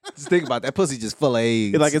 Just think about that pussy just full of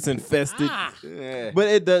AIDS. Like it's infested. Ah, yeah. But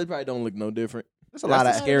it does probably don't look no different. That's a lot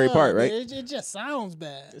That's of the scary part, right? It just sounds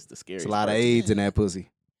bad. It's the scary. it's a lot of AIDS in that pussy.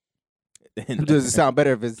 AIDS. Does it sound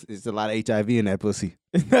better if it's a lot of HIV in that pussy?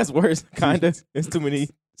 That's worse, kinda. It's too many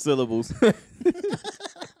syllables.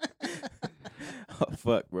 Oh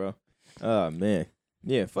fuck, bro. Oh man.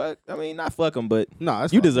 Yeah, fuck. I mean, not fuck them, but No,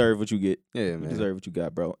 that's you fine. deserve what you get. Yeah, You man. deserve what you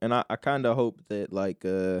got, bro. And I kind of hope that like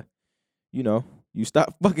you know, you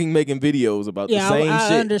stop fucking making videos about Yeah, the same I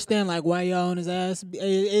shit. understand like why y'all on his ass.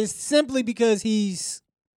 It's simply because he's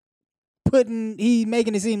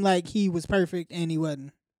making it seem like he was perfect and he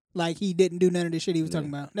wasn't. Like he didn't do none of the shit he was talking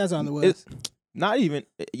about. That's all it was. It's not even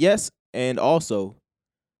yes, and also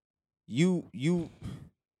you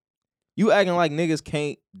acting like niggas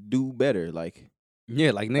can't do better. Like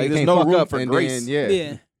Yeah, like nigga there's can't no fuck room up for and grace. then yeah. yeah.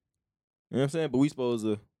 you know what I'm saying? But we supposed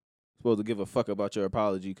to give a fuck about your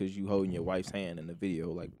apology because you holding your wife's hand in the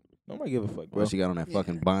video. Like nobody give a fuck, bro. Well, she got on that Yeah.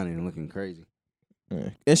 fucking bonnet and looking crazy. Yeah.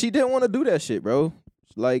 And she didn't want to do that shit, bro.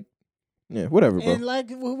 Like, yeah, whatever, bro. And like,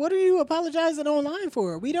 what are you apologizing online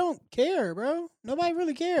for? We don't care, bro. Nobody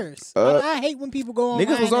really cares. Uh, I hate when people go online.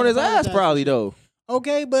 Niggas was and on his ass apologize. probably though.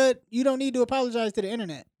 Okay, but you don't need to apologize to the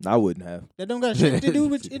internet. I wouldn't have. That don't got shit to do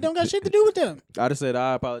with it. Don't got shit to do with them. I'd have said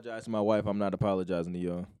I apologize to my wife. I'm not apologizing to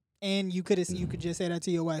y'all. And you could just say that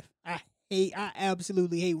to your wife. I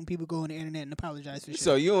absolutely hate when people go on the internet and apologize for shit.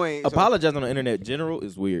 So you ain't Apologizing on the internet in general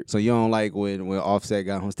is weird. So you don't like when Offset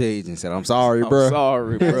got on stage and said, "I'm sorry, I'm bro."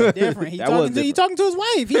 sorry, bro. That's different. He That was he different. talking to his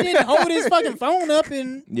wife. He didn't hold his fucking phone up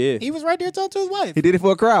and Yeah. he was right there talking to his wife. He did it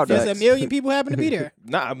for a crowd. Just though. a million people happen to be there.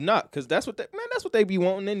 Nah, I'm not, cause that's what they be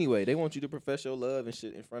wanting anyway. They want you to profess your love and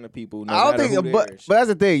shit in front of people. No I don't matter who think, they but are and shit. that's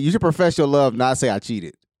the thing. You should profess your love, not say I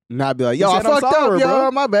cheated, not be like, "Yo, He I said, "I'm fucked sorry, up, bro."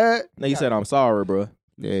 yo, my bad." No, he said I'm sorry, bro.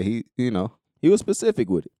 Yeah, He was specific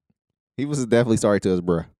with he was definitely sorry to his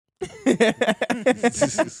bruh.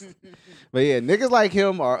 it. But yeah, niggas like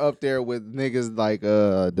him are up there with niggas like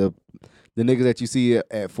the niggas that you see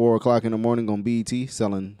at 4 o'clock in the morning on BET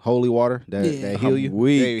selling holy water that heal you.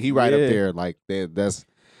 Weak. He right Yeah. up there. Like that's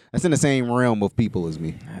in the same realm of people as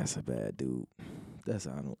me. That's a bad dude.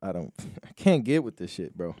 I can't get with this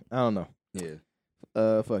shit, bro. I don't know. Yeah.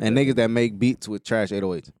 Fuck And that. niggas that make beats with trash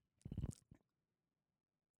 808s.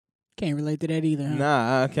 Can't relate to that either. Huh?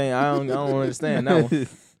 Nah, I can't. I don't understand that one.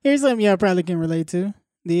 Here's something y'all probably can relate to.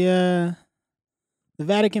 The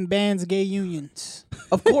Vatican bans gay unions.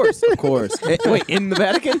 Of course. Wait, in the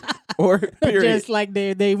Vatican or period? Just like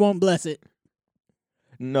they won't bless it.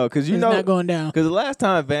 No, because It's not going down. Because the last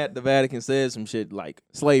time the Vatican said some shit like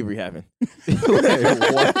slavery happened.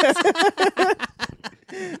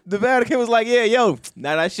 The Vatican was like, yeah, yo,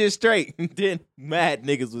 now that shit straight. Then mad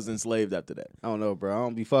niggas was enslaved after that. I don't know, bro. I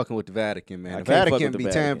don't be fucking with the Vatican, man. I The can't fuck Vatican with the be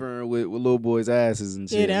Vatican. tampering with little boys' asses and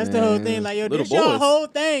shit. Yeah, that's the whole thing. Like, yo, Little this y'all boys. whole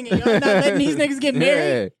thing, and y'all not letting these niggas get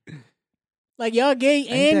married. Yeah. Like, y'all gay Ain't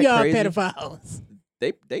and that y'all crazy? pedophiles.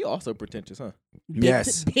 They also pretentious, huh?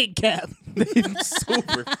 Yes. Big cap.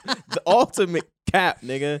 Super. The ultimate cap,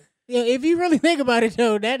 nigga. Yeah, if you really think about it,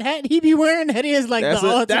 though, that hat he be wearing, that is like That's the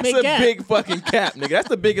a ultimate cap. big fucking cap, nigga. That's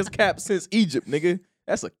the biggest cap since Egypt, nigga.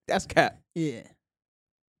 That's cap. Yeah.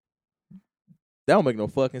 That don't make no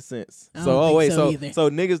fucking sense. I don't think so either. So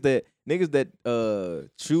niggas that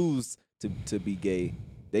choose to be gay,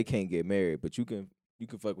 they can't get married, but you can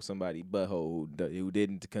fuck with somebody butthole who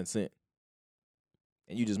didn't consent,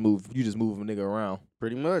 and you just move a nigga around.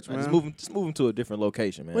 Pretty much, Man, man. just move him to a different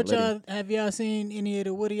location, man. What Let y'all him- have y'all seen any of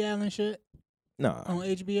the Woody Allen shit Nah, on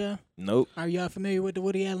HBO? nope. Are y'all familiar with the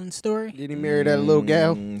Woody Allen story? Did he marry that little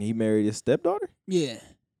gal? He married his stepdaughter. Yeah.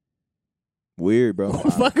 Weird, bro.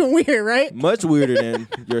 Fucking weird, right? Much weirder than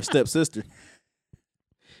your stepsister.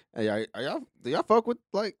 Hey, do y'all fuck with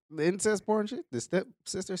like the incest porn shit? The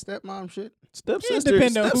stepsister, stepmom shit? It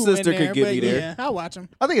depends on who in Stepsister there, could get but me there. yeah, I'll watch them.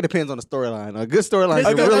 I think it depends on the storyline. A good storyline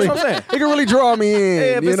Okay, can really, that's what I'm saying. it can really draw me in.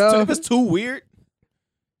 Hey, you know, if it's too weird,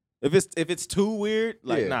 if it's too weird,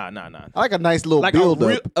 like Yeah. nah. I like a nice little Like build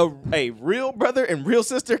up. a real brother and real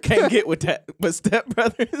sister can't get with that, but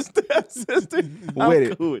stepbrother and stepsister, I'm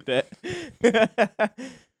With it. cool with that.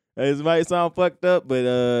 It might sound fucked up,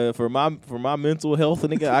 but for my mental health,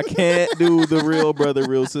 nigga, I can't do the real brother,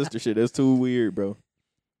 real sister shit. That's too weird, bro.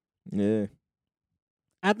 Yeah.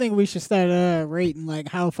 I think we should start rating like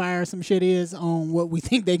how fire some shit is on what we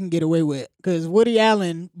think they can get away with. Because Woody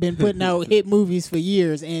Allen been putting out hit movies for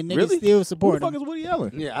years, and niggas Really? still Who the support fuck him. is Woody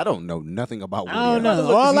Allen? Yeah, I don't know nothing about Woody I don't Allen.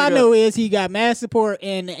 know. All I know is he got mad support,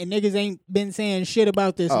 and niggas ain't been saying shit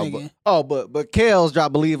about this nigga. But Kels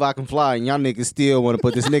dropped Believe I Can Fly, and y'all niggas still want to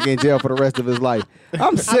put this nigga in jail for the rest of his life.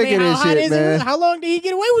 I'm sick of this how shit, is it- man. how long did he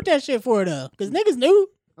get away with that shit for, though? Because niggas knew.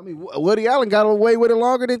 I mean, Woody Allen got away with it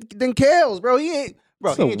longer than Kels, bro. He ain't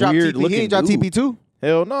That's dropped TP. He ain't dropped TP2.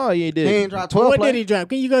 Hell no, he ain't He did. ain't dropped 12 What play. did he drop?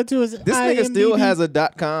 Can you go to his This nigga still IMDb? has a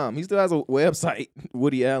 .com. He still has a website,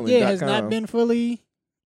 WoodyAllen.com. Yeah, has not been fully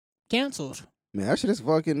canceled. Man, that shit is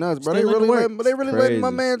fucking nuts, bro. Still in the works. They really letting my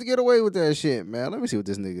Crazy. man to get away with that shit, man. Let me see what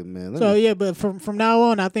this nigga, man. So yeah, but from now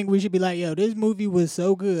on, I think we should be like, yo, this movie was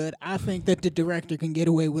so good. I think that the director can get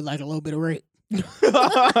away with like a little bit of rape.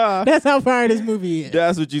 That's how fire this movie is.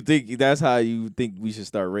 That's what you think. That's how you think we should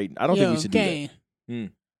start rating. I don't think we should Kane, do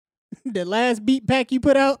that. The last beat pack you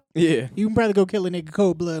put out, Yeah. you can probably go kill a nigga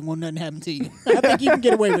cold blood and won't nothing happen to you. I think you can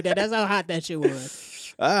get away with that. That's how hot that shit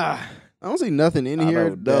was. I I don't see nothing in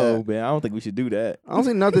here. don't know, man. I don't think we should do that. I don't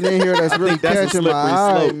see nothing in here that's really think that's a catching my slippery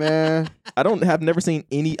eye, slope. man. I've never seen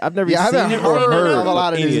any. I've never Yeah, I seen haven't or heard heard of a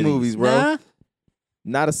lot of any these movies, bro. Nah?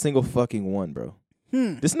 Not a single fucking one, bro.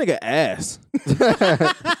 Hmm. This nigga ass.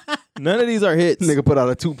 None of these are hits. Nigga put out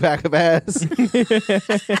a 2-pack of ass.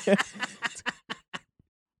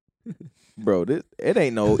 Bro, it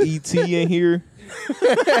ain't no ET in here.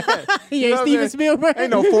 He know ain't what I'm Steven saying? Spielberg. Ain't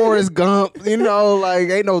no Forrest Gump, you know, like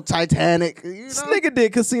ain't no Titanic. You This know? nigga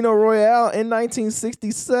did Casino Royale in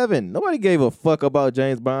 1967. Nobody gave a fuck about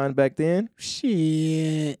James Bond back then.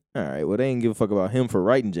 Shit. All right, well, they ain't give a fuck about him for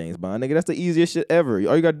writing James Bond. Nigga, that's the easiest shit ever.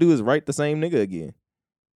 All you gotta do is write the same nigga again.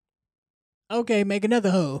 Okay, make another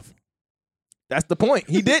hove. That's the point.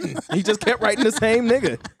 He didn't. He just kept writing the same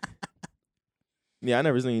nigga. Yeah, I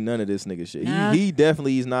never seen none of this nigga shit. Nah. He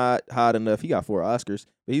definitely is not hot enough. He got 4 Oscars,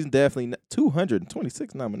 but he's definitely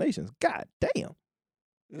 226 nominations. God damn.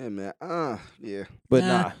 Yeah, man. Yeah. But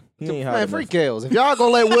Nah. nah, he ain't hot Man, enough. free Kels. If y'all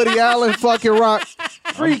gonna let Woody Allen fucking rock,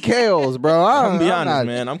 Free Kales, bro. I'm gonna be I'm honest, not-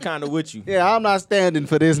 man. I'm kind of with you. Yeah, I'm not standing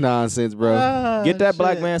for this nonsense, bro. Get that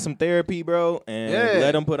black man some therapy, bro, and Yeah.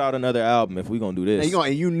 let him put out another album if we gonna do this.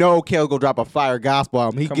 And you know Kale gonna drop a fire gospel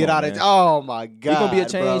album. He Come get on, out of man. oh my god. He gonna be a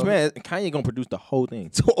change, bro. man. Kanye gonna produce the whole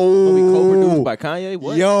thing. Oh, Gonna be co-produced by Kanye.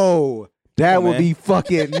 What? Yo, that Come on, would man. be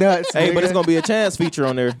fucking nuts. Hey, but nigga. it's gonna be a Chance feature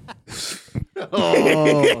on there.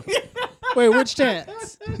 Oh. Wait, which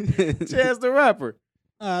chance? Chance the rapper.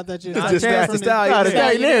 I thought you Nah, said Chance from the Stallion. Nah, the Yeah.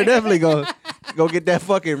 Stallion definitely go get that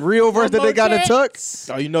fucking real verse that they got in the tuck.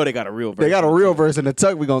 Oh, you know they got a real version. They got a real verse in the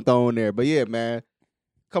tuck we gonna throw in there. But yeah, man.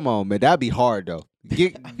 Come on, man. That'd be hard though. Be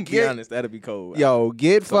Get honest, that'd be cold.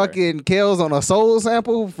 get Sorry. fucking Kales on a soul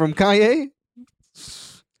sample from Kanye.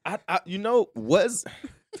 You know was.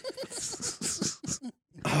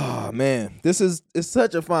 Oh man, it's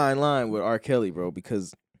such a fine line with R. Kelly, bro,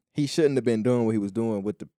 because he shouldn't have been doing what he was doing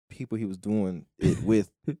with the people he was doing it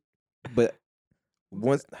with. But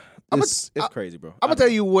once it's crazy, bro. I'm gonna tell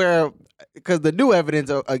you where, because the new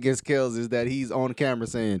evidence against Kales is that he's on camera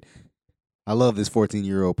saying, "I love this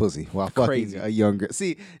 14-year-old pussy," while fucking Crazy. a younger.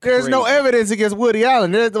 See, there's no Crazy. evidence against Woody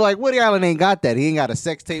Allen. There's like Woody Allen ain't got that. He ain't got a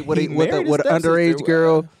sex tape with He with married his an underage stepsister,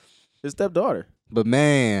 girl. his stepdaughter. But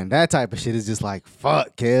man, that type of shit is just like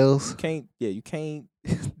fuck, Kales. You can't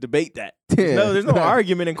debate that. Yeah. There's no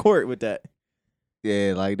argument in court with that.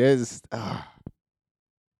 Yeah, like there's.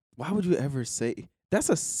 Why would you ever say that's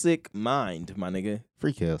a sick mind, my nigga?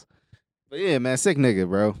 Free Kales. But yeah, man, sick nigga,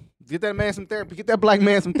 bro. Get that man some therapy. Get that black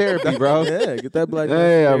man some therapy, bro. Yeah, get that black man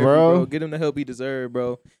Yeah, therapy, bro. Get him the help he deserves,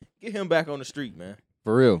 bro. Get him back on the street, man.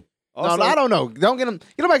 For real. Also, no, I don't know. Don't get him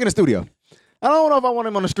back in the studio. I don't know if I want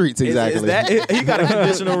him on the streets exactly. Is that he got a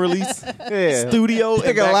conditional release? Yeah. Studio. This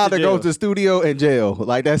and nigga back allowed to go jail. to studio and jail.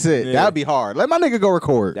 Like that's it. Yeah. That'd be hard. Let my nigga go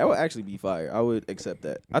record. That would actually be fire. I would accept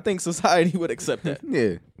that. I think society would accept that.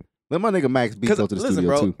 Yeah. Let my nigga Max B go to the listen, studio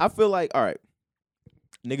bro, too. I feel like, all right,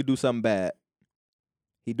 nigga do something bad.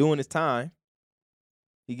 He doing his time.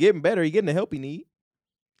 He getting better. He getting the help he need.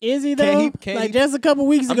 Is he Can though? he- can like he- just a couple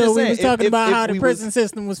weeks I'm ago, just we saying, was talking if- about if how the we prison was-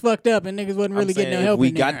 system was fucked up and niggas wasn't really getting no help.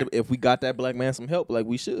 If we got that black man some help, like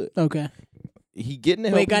we should. Okay. He getting the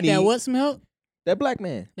help Wait, got he that need. what some help? That black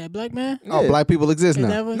man. That black man? Oh, Yeah. black people exist Is now.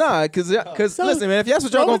 that what- Nah, cause So- listen, man, if that's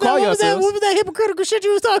what y'all gonna What was call that- what was that- yourselves, What was that hypocritical shit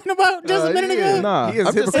you was talking about just a minute yeah. ago? nah, He is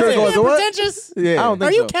I'm just hypocritical saying. as a what? Pretentious? Yeah. I don't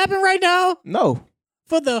think Are you so. capping right now No,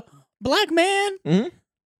 for the black man?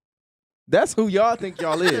 that's who y'all think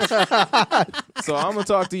y'all is. So I'm gonna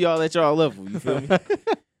talk to y'all at y'all level. You feel me?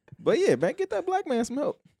 But yeah, man, get that black man some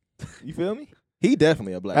help. You feel me? He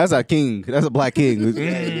definitely a black. That's a king. That's a black king.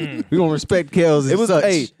 We gonna respect Kales. It was such.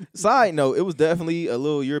 hey. Side note, it was definitely a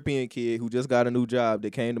little European kid who just got a new job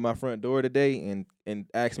that came to my front door today and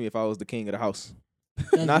asked me if I was the king of the house.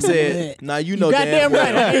 And I said, "Nah, you know goddamn damn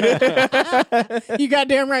right. You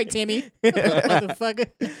goddamn right, Timmy. Motherfucker.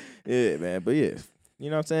 Yeah, man. But yeah, you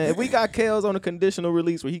know what I'm saying. If we got Kales on a conditional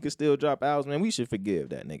release where he could still drop albums, man, we should forgive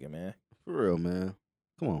that nigga, man. For real, man.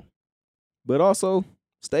 Come on. But also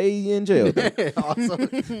stay in jail. though. Awesome.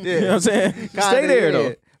 You know what I'm saying? Kinda, Stay there yeah.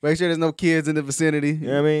 though. Make sure there's no kids in the vicinity. You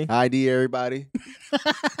know what I mean? ID everybody.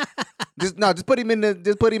 Just put him in there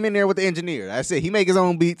with the engineer. That's it. He make his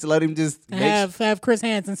own beats. Let him just make Have Chris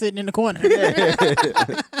Hansen sitting in the corner. for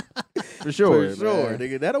sure. For sure, man.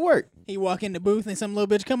 nigga. That'll work. He walk in the booth and some little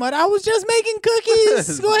bitch come out. I was just making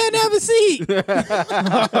cookies. Go ahead and have a seat.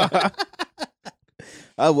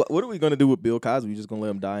 What are we gonna do with Bill Cosby? We just gonna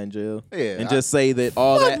let him die in jail? Yeah, And just say that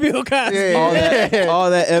all Fuck that Bill Cosby. Yeah.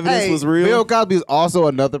 all that evidence Hey, was real? Bill Cosby is also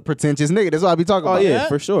another pretentious nigga. That's what I be talking Oh about. yeah, Yeah.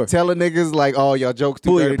 for sure. Telling niggas like, oh, y'all jokes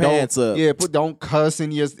too Pull your dirty. Don't- pants up. Yeah, don't cuss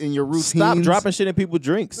in your routines. Stop dropping shit in people's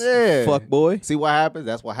drinks. Yeah. Fuck boy. See what happens?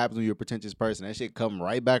 That's what happens when you're a pretentious person. That shit come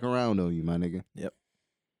right back around on you, my nigga. Yep.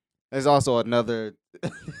 There's also another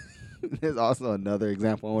there's also another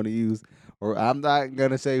example I want to use. Or I'm not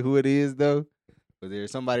gonna say who it is though, but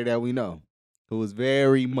there's somebody that we know who was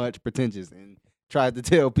very much pretentious and tried to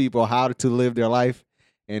tell people how to live their life.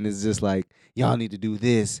 And it's just like, y'all need to do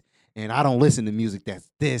this. And I don't listen to music that's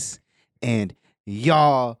this. And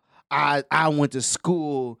y'all, I went to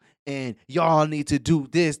school and y'all need to do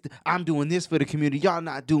this. I'm doing this for the community. Y'all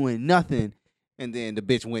not doing nothing. And then the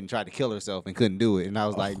bitch went and tried to kill herself and couldn't do it. And I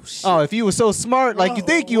was like, shit. oh, if you were so smart like you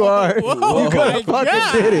think you Whoa, are, whoa, you could have my fucking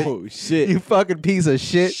God. did it. Oh shit. You fucking piece of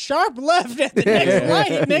shit. Sharp left at the next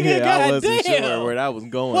light, nigga. Yeah, I God wasn't damn. sure where that was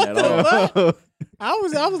going What at the all. fuck? I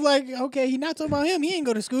was like, okay, he not talking about him. He ain't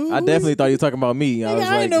go to school. I definitely thought you were talking about me. I Nigga, was I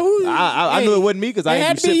like, didn't know who- I knew it wasn't me because I It ain't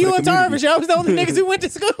had do to be shit you for and the community. Tarvish. I was the only niggas who went to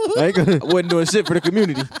school. I ain't gonna- I wasn't doing shit for the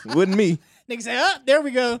community. It wasn't me. Niggas say, oh, there we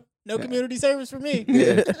go. No community service for me.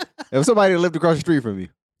 Yeah. If somebody lived across the street from me,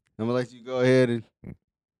 I'm gonna let you go ahead and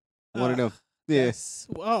One of them. Yeah. Yes.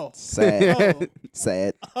 Oh. Sad. Oh.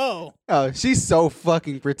 Sad. Oh. Oh, she's so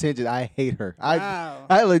fucking pretentious. I hate her. Wow.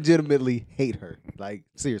 I legitimately hate her. Like,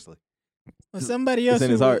 seriously. Well, somebody else.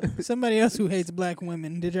 in his heart. Somebody else who hates black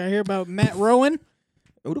women. Did y'all hear about Matt Rowan?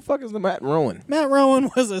 Who the fuck is the Matt Rowan? Matt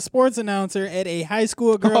Rowan was a sports announcer at a high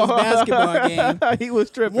school girls basketball game. He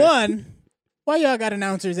was tripping. One, why y'all got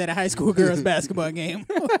announcers at a high school girls basketball game?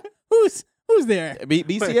 Who's there?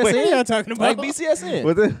 BCSN? What are y'all talking about? Like BCSN.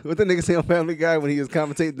 What the nigga say on Family Guy when he was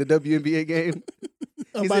commentating the WNBA game?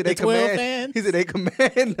 About the 12 fans? He said they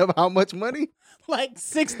command of how much money? Like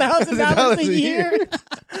 $6,000 a year.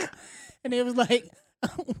 And it was like,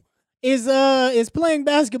 is playing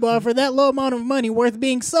basketball for that low amount of money worth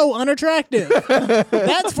being so unattractive?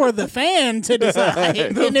 That's for the fan to decide.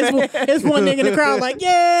 And it's one nigga in the crowd like,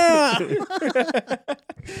 yeah.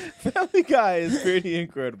 Family Guy is pretty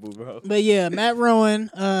incredible, bro. But yeah, Matt Rowan,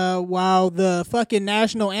 while the fucking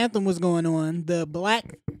national anthem was going on,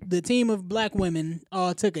 the team of black women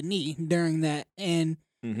all took a knee during that, and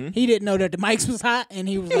he didn't know that the mics was hot, and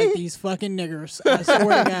he was like, these fucking niggers. I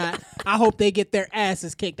swear to God, I hope they get their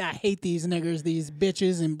asses kicked. I hate these niggers, these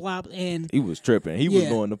bitches and blah. And He was tripping. He was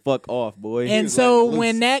going the fuck off, boy. He and was so like,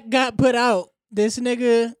 when that got put out, this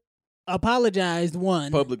nigga apologized,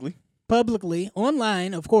 one, publicly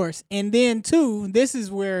online, of course, and then two, this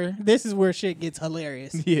is where shit gets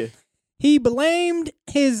hilarious. Yeah. He blamed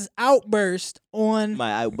his outburst on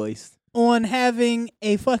My outburst. on having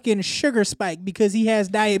a fucking sugar spike because he has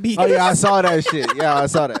diabetes. Oh, yeah, I saw that shit. Yeah, I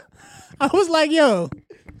saw that. I was like, yo,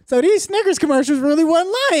 so these Snickers commercials really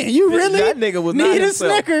wasn't lying. You really That nigga was not need a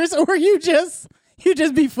himself. Snickers, or you just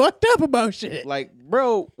be fucked up about shit. Like,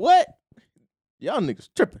 bro, what? Y'all niggas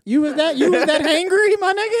tripping. You was that hangry,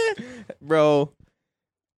 my nigga? Bro,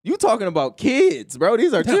 you talking about kids, bro.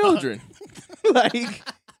 These are children. Like,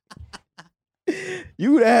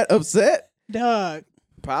 you that upset? Dog,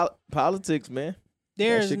 Politics, man.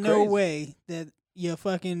 there's shit no crazy. way that your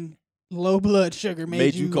fucking low blood sugar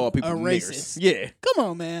made you call people a niggers. racist. Yeah. Come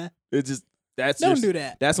on, man. It's just, Don't do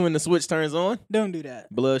that. That's when the switch turns on. Don't do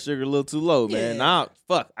that. Blood sugar a little too low, Yeah. man. Nah,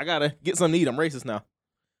 fuck. I gotta get something to eat. I'm racist now.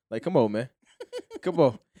 Like, come on, man. Come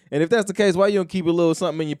on. And if that's the case, why you don't keep a little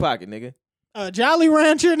something in your pocket, nigga? A Jolly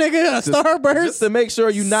Rancher, nigga, a Starburst. Just to make sure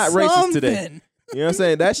you're not racist today. something. You know what I'm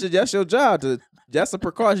saying? That's your job. That's a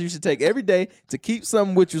precaution you should take every day to keep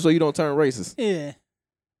something with you so you don't turn racist. Yeah.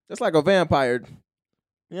 That's like a vampire. You know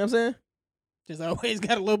what I'm saying? Just always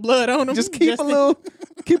got a little blood on him. Just keep a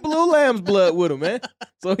little lamb's blood with him, man.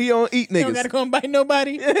 So he don't eat You don't niggas. gotta go and bite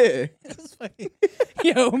nobody. Yeah. It's fucking-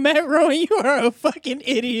 Yo, Matt Rowan, you are a fucking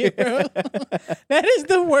idiot, bro. That is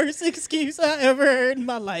the worst excuse I ever heard in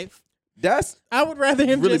my life. I would rather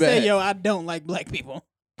him really just say, bad. yo, I don't like black people.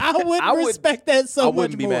 I would I would- respect that so I much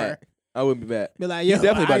wouldn't be more. mad. I wouldn't be mad. Be like, You yo,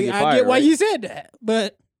 definitely about to get I fired, get why right? you said that.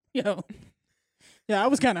 But, yo, yeah, I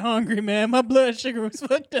was kind of hungry, man. My blood sugar was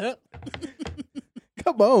fucked up.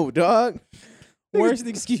 Come on, dog. Worst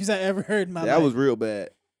excuse I ever heard in my life. That was real bad.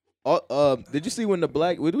 Did you see when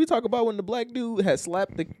did we talk about when the black dude had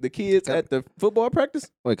slapped the kids at the football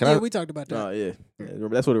practice? Wait, Yeah, we talked about that. Oh, yeah.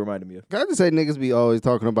 That's what it reminded me of. Can I just say niggas be always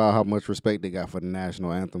talking about how much respect they got for the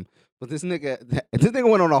national anthem? But this nigga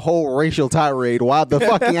went on a whole racial tirade while the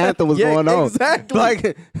fucking anthem was Yeah, going on. exactly.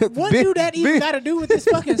 Like, What do that even got to do with this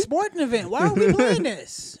fucking sporting event? Why are we playing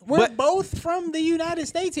this? We're both from the United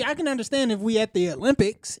States here. I can understand if we at the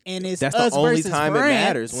Olympics and it's That's us the only versus time France. it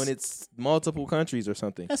matters, when it's multiple countries or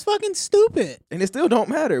something. That's fucking stupid. And it still don't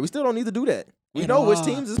matter. We still don't need to do that. We At know which all.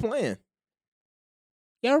 teams is playing.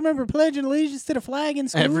 Y'all remember pledging allegiance to the flag in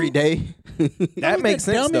school? every day. That was makes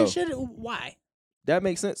the sense, dumbest though. Shit. Why? That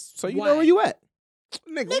makes sense. So you Why? know where you at.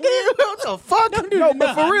 Nigga, what the fuck? Don't do No, that.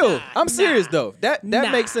 but for real, Nah, I'm serious nah. though. That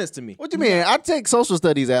Nah. makes sense to me. What you mean? I take social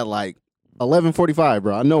studies at like 11:45,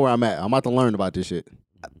 bro. I know where I'm at. I'm about to learn about this shit.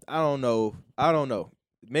 I don't know.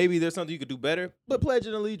 Maybe there's something you could do better, but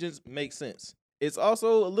pledging allegiance makes sense. It's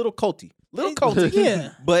also a little culty.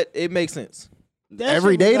 Yeah. But it makes sense. That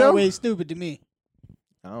Every shit day, was though? always stupid to me.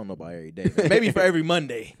 I don't know about every day. Maybe for every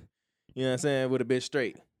Monday. You know what I'm saying? With a bit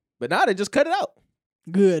straight. But now they just cut it out.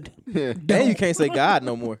 Good. Yeah. Then you can't say God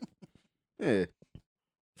no more. Yeah.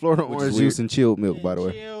 Florida Which is orange weird. juice and chilled milk, by the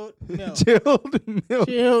way. Chilled milk. Chilled milk.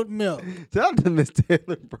 Chilled milk. Shout out to Miss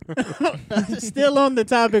Taylor, bro. Still on the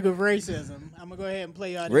topic of racism. I'm gonna go ahead and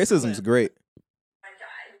play y'all this Racism's clip. great.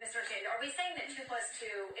 Mr. Shade, are we saying that 2 plus 2,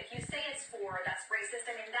 if you say it's 4, that's racist?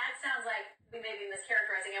 I mean, that sounds like we may be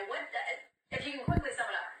mischaracterizing it. What, if you can quickly sum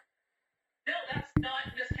it up? No, that's not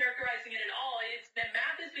mischaracterizing it at all. That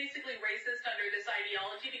math is basically racist under this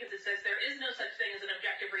ideology because it says there is no such thing as an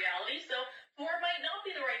objective reality. So 4 might not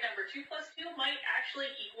be the right number to 2 plus 2 might actually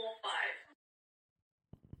equal 5.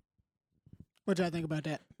 What y'all think about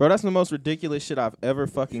that? Bro, that's the most ridiculous shit I've ever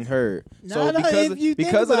fucking heard. No, if you think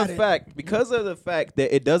about it. Because of the fact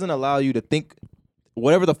that it doesn't allow you to think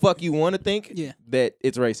whatever the fuck you want to think, Yeah. that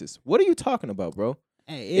it's racist. What are you talking about, bro?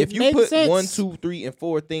 Hey, If you put 1, 2, 3, and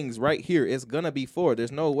 4 things right here, it's gonna be 4.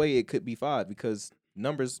 There's no way it could be 5 because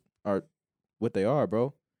numbers are what they are,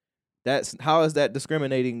 bro. That's how is that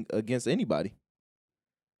discriminating against anybody?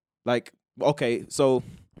 Like, okay, so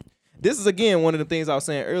this is again one of the things I was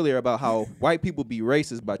saying earlier about how white people be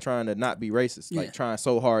racist by trying to not be racist, Yeah. like trying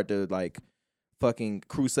so hard to like fucking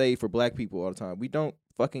crusade for black people all the time. We don't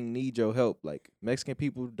fucking need your help. Like Mexican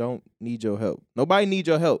people don't need your help. Nobody needs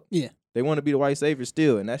your help. Yeah. They want to be the white savior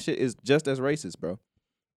still, and that shit is just as racist, bro.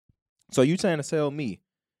 So you trying to tell me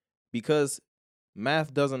because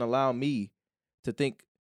math doesn't allow me to think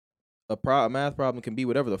a math problem can be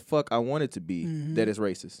whatever the fuck I want it to be, Mhm. that it's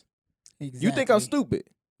racist. Exactly. You think I'm stupid?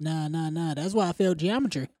 Nah. That's why I failed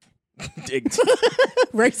geometry.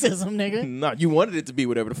 Racism, nigga. Nah, you wanted it to be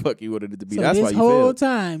whatever the fuck you wanted it to be. So That's this why you whole failed.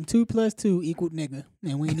 time, 2 plus 2 equaled nigga,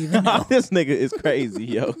 and we ain't even know. This nigga is crazy,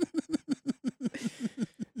 yo.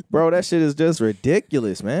 Bro, that shit is just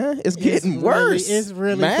ridiculous, man. It's getting worse. It's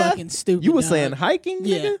really Math? fucking stupid. You were dog. saying hiking,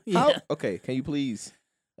 Yeah, nigga? yeah. How? Okay, can you please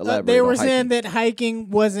elaborate? They were on saying hiking? that hiking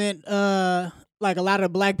wasn't like a lot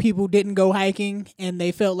of black people didn't go hiking, and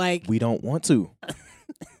they felt like we don't want to.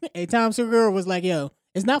 a Tom Segura was like, "Yo,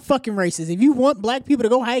 it's not fucking racist. If you want black people to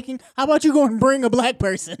go hiking, how about you go and bring a black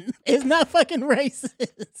person? It's not fucking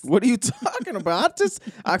racist." What are you talking about?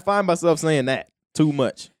 I find myself saying that too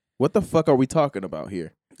much. What the fuck are we talking about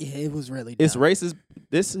here? Yeah, it was really. It's dumb. racist.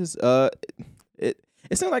 This is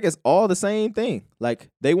it seems like it's all the same thing. Like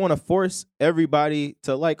they want to force everybody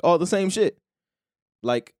to like all the same shit.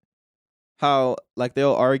 Like how like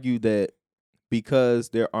they'll argue that because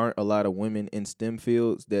there aren't a lot of women in STEM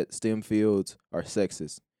fields, that STEM fields are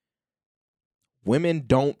sexist. Women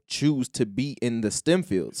don't choose to be in the STEM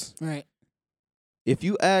fields. Right. If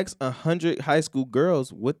you ask 100 high school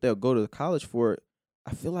girls what they'll go to college for,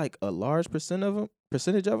 I feel like a large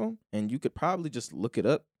percentage of them, and you could probably just look it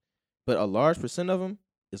up, but a large percent of them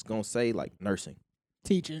is gonna say like nursing,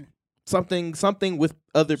 Teaching. something with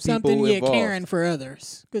other people Something, yeah, involved. caring for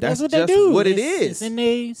others. 'Cause That's that's what they just do. what it It's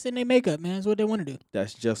is. in their makeup, man. That's what they want to do.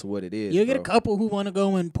 That's just what it is. You'll get a bro. couple who want to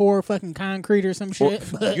go and pour fucking concrete or some Or- shit.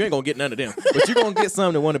 But you ain't gonna get none of them, but you're gonna get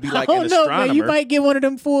some that want to be like I an don't know, astronomer. man. You might get one of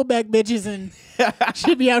them fullback bitches and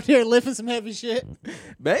she be out there lifting some heavy shit.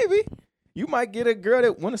 Maybe you might get a girl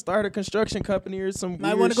that want to start a construction company or some.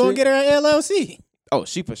 Might want to go and get her an LLC. Oh,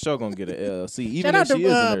 she for sure gonna get an LLC. Even Shout out if she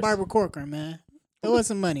is a to nurse. Barbara Corcoran, man. Throw us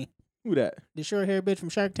some money. Who that? The short hair bitch from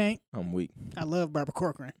Shark Tank. I'm weak. I love Barbara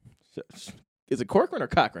Corcoran. Is it Corcoran or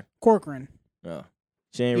Cochran? Corcoran. Oh,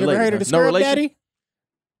 she ain't You ever related. heard of the huh? No Scrub relation? Daddy?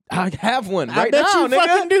 I have one I right bet now, you nigga.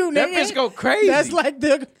 fucking do, That nigga. bitch go crazy. That's like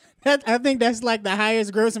I think that's like the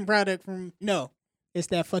highest grossing product from. No, it's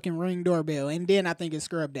that fucking Ring doorbell, and then I think it's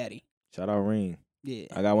Scrub Daddy. Shout out Ring. Yeah,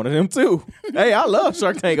 I got one of them too. Hey, I love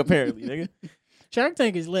Shark Tank apparently, nigga. Shark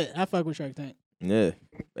Tank is lit. I fuck with Shark Tank. Yeah.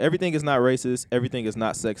 Everything is not racist. Everything is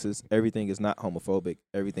not sexist. Everything is not homophobic.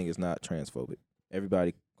 Everything is not transphobic.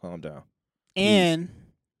 Everybody calm down. And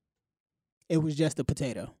it was just a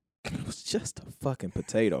potato. It was just a fucking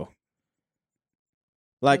potato.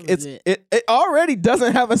 Like That was it already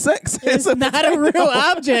doesn't have a sex. It's a not a real potato.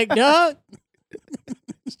 object, dog.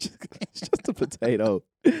 It's just a potato.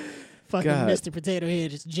 Fucking God. Mr. Potato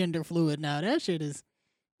Head is gender fluid now. That shit is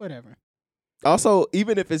whatever. Also,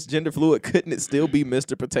 even if it's gender fluid, couldn't it still be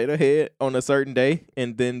Mr. Potato Head on a certain day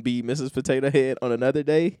and then be Mrs. Potato Head on another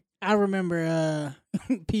day? I remember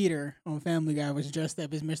Peter on Family Guy was dressed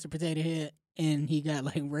up as Mr. Potato Head, and he got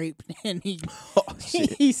like raped, and he Oh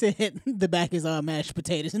shit. he said the back is all mashed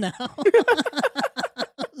potatoes now.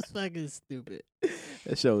 It's fucking stupid.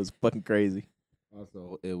 That show is fucking crazy.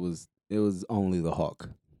 Also, it was only the Hawk.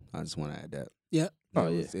 I just want to add that. Yep. Oh,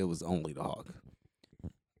 It was only the Hawk.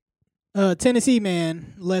 Tennessee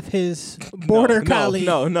man left his border collie.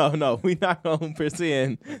 No. We not gonna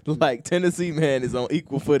pretend like Tennessee man is on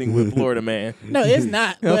equal footing with Florida man. No, it's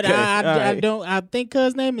not. But Okay, I all right. don't. I think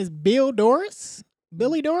his name is Bill Doris.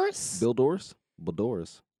 Billy Doris. Bill Doris? Bill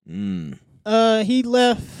Doris. He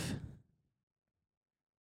left.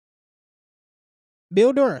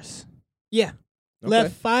 Bill Doris. Yeah. Okay.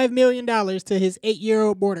 Left $5 million to his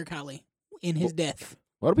 8-year-old border collie in his death.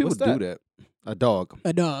 Why do people What's do that? that? A dog.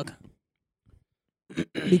 A dog.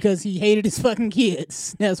 Because he hated his fucking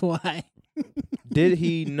kids. That's why. Did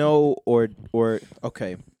he know or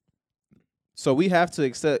okay? So we have to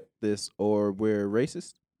accept this, or we're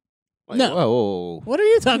racist. Like, No. whoa. What are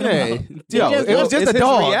you talking Hey, about? yo, just it was left- just it's a his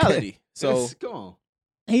dog. reality. So Come on.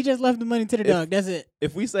 He just left the money to the If- dog. That's it.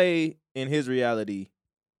 if we say in his reality,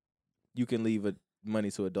 you can leave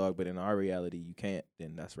money to a dog, but in our reality, you can't,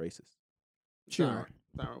 then that's racist. Sure.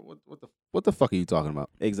 Sorry, what the fuck are you talking about?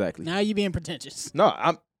 Exactly. Now you being pretentious. No,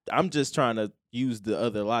 I'm just trying to use the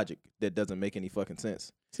other logic that doesn't make any fucking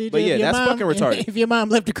sense. CJ, But yeah, if your that's mom- fucking retarded. If your mom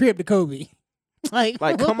left the crib to Kobe, like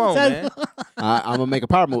Come what on, type man. of- I'm gonna make a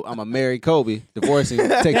power move. I'm gonna marry Kobe, divorce him,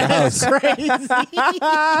 take the That's house. crazy.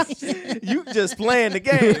 You just playing the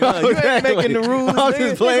game. Huh? You ain't Exactly. making the rules. I'm nigga.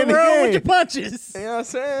 just playing the Roll with game. your punches. You know what I'm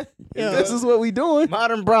saying? Yo. This is what we doing.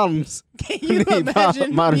 Modern problems. Can you Need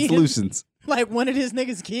imagine modern being solutions. like one of this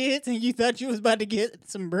nigga's kids and you thought you was about to get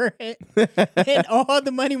some bread and all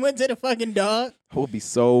the money went to the fucking dog? I would be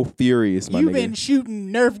so furious, my You've nigga. been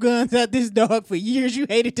shooting Nerf guns at this dog for years. You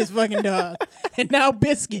hated this fucking dog. And now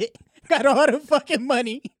Biscuit got all the fucking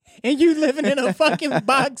money and you living in a fucking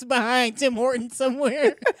box behind Tim Hortons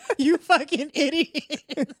somewhere. You fucking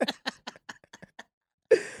idiot.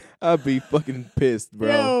 I'd be fucking pissed, bro.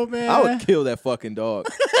 Yo, man. I would kill that fucking dog.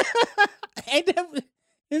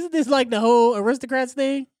 Isn't this like the whole aristocrats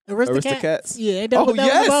thing? Aristocats? Yeah, ain't that Oh what that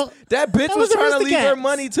was yes, about? that bitch That was was trying to leave her Aristocats.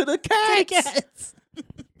 money to the To the cats. cats.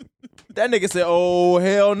 That nigga said, "Oh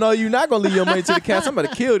hell no, you not gonna leave your money to the cats. I'm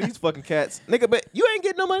gonna kill these fucking cats, nigga." But you ain't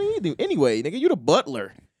getting no money either. Anyway, nigga, you the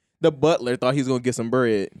butler. The butler thought he was gonna get some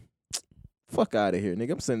bread. Fuck out of here,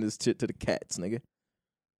 nigga. I'm sending this shit to the cats, nigga.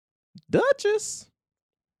 Duchess,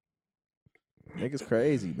 nigga's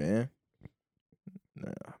crazy, man.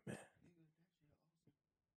 Nah, man.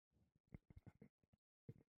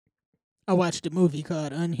 I watched a movie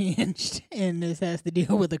called Unhinged, and this has to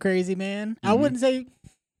deal with a crazy man. I Mhm. wouldn't say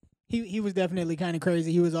he was definitely kind of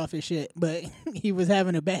crazy. He was off his shit, but he was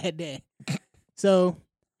having a bad day. So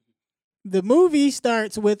the movie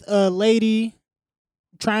starts with a lady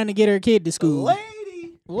trying to get her kid to school.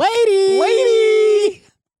 Lady.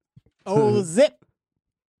 Oh, zip.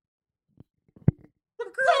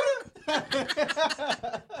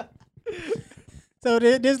 So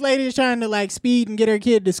this lady is trying to like speed and get her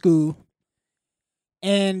kid to school,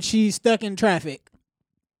 and she's stuck in traffic.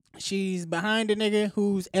 She's behind a nigga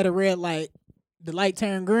who's at a red light. The light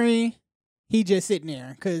turned green. He just sitting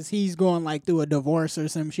there because he's going like through a divorce or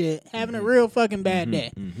some shit, having a real fucking bad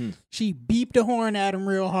day. Mm-hmm. She beeped the horn at him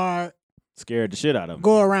real hard, Scared the shit out of him.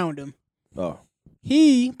 go around him. Oh,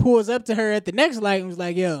 He pulls up to her at the next light and was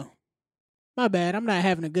like, "Yo, my bad. I'm not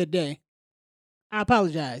having a good day. I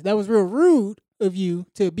apologize. That was real rude of you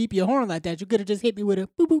to beep your horn like that. You could have just hit me with a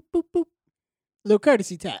boop, boop, boop, boop. Little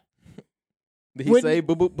courtesy tap." did he Wouldn't- say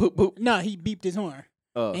boop boop boop boop? No, he beeped his horn.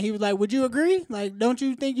 Oh, And he was like, "Would you agree? Like, don't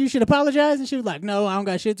you think you should apologize?" And she was like, "No, I don't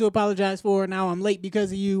got shit to apologize for. Now I'm late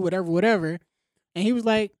because of you, whatever. And he was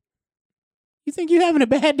like, "You think you having a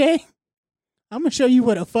bad day? I'm going to show you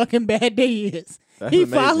what a fucking bad day is." that's He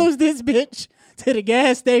amazing. follows this bitch to the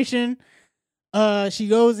gas station. She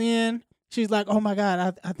goes in. She's like, "Oh my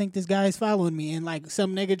God, I think this guy is following me." And like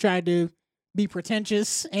some nigga tried to be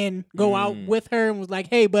pretentious and go out with her and was like,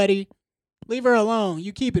 "Hey, buddy, leave her alone.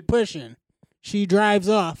 You keep it pushing." She drives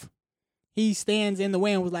off. He stands in the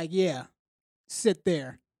way and was like, "Yeah, sit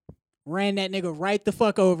there." Ran that nigga right the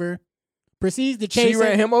fuck over. Proceeds to chase She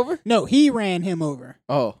ran her. him over. No, he ran him over.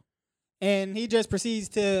 Oh, And he just proceeds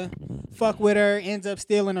to fuck with her, ends up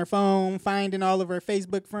stealing her phone, finding all of her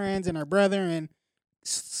Facebook friends and her brother, and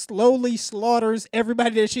slowly slaughters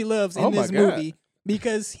everybody that she loves in Oh my this God. movie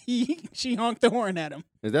because she honked the horn at him.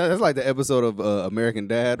 That's like the episode of American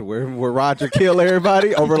Dad where Roger killed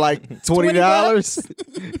everybody over like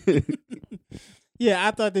 $20. Yeah,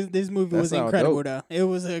 I thought this movie That was sound incredible, dope. though. It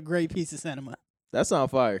was a great piece of cinema. that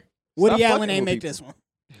sound fire. Woody Stop Allen fucking ain't with make people. this one.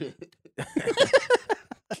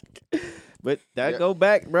 But that Yeah. go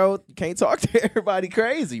back, bro. You can't talk to everybody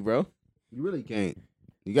crazy, bro. You really can't.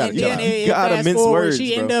 You gotta And chill then out. it Gotta fast mince forward, words,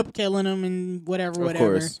 she bro. ended up killing him and whatever. Of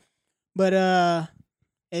course. But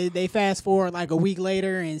they fast forward like a week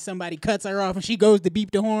later, and somebody cuts her off, and she goes to beep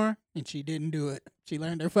the horn, and she didn't do it. She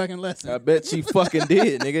learned her fucking lesson. I bet she fucking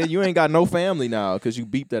did, nigga. You ain't got no family now because you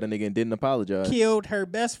beeped at a nigga and didn't apologize. Killed her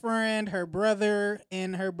best friend, her brother,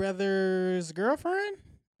 and her brother's girlfriend.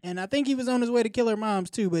 And I think he was on his way to kill her moms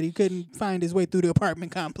too, but he couldn't find his way through the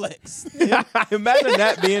apartment complex. Imagine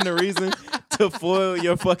that being the reason to foil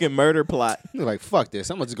your fucking murder plot. You're like, fuck this.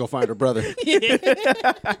 I'm gonna just go find her brother.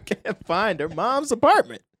 I can't find her mom's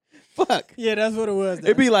apartment. Fuck. Yeah, that's what it was. though.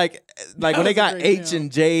 It'd be like when was they a got great H film.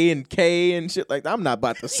 and J and K and shit like that. I'm not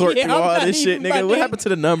about to sort Yeah, through I'm all not this shit, even about nigga. What to- happened to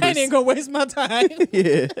the I numbers? didn't gonna waste my time.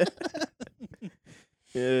 Yeah.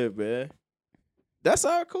 Yeah, man. That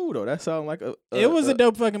sounded cool though. That sounded like It was a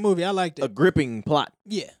dope fucking movie. I liked a it. gripping plot.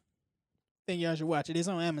 Yeah. Think y'all should watch it. It's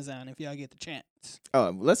on Amazon if y'all get the chance.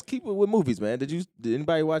 Let's keep it with movies, man. Did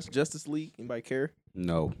anybody watch Justice League? Anybody care?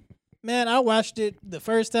 No. Man, I watched it the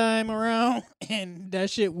first time around, and that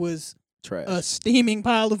shit was Trash. a steaming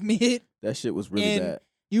pile of meat. That shit was really and bad.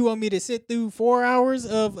 You want me to sit through 4 hours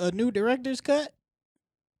of a new director's cut?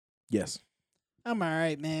 Yes. I'm all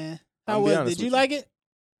right, man. I'll How be was? honest Did you with like it?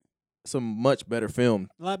 It's a much better film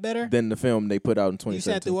A lot better. than the film they put out in You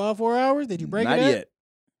 2017. sat through all 4 hours. Did you break Not it up? yet.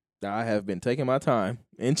 I have been taking my time,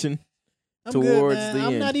 inching I'm towards good, man. the I'm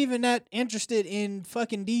end. not even that interested in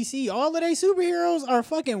fucking DC. All of their superheroes are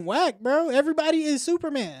fucking whack, bro. Everybody is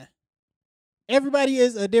Superman. Everybody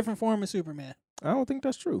is a different form of Superman. I don't think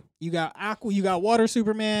that's true. You got Aqua, you got Water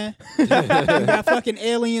Superman, you got fucking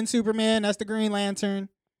Alien Superman, that's the Green Lantern.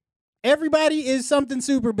 Everybody is something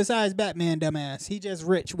super besides Batman, dumbass. He just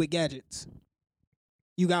rich with gadgets.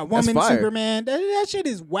 You got That's Woman fire. Superman. That shit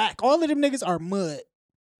is whack. All of them niggas are mud.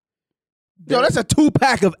 Yo, that's a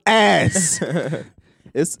 2-pack of ass.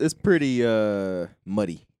 It's pretty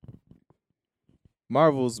muddy.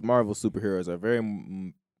 Marvel's superheroes are very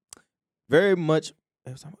much.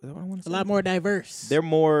 Is that what I want to A say? lot more diverse. They're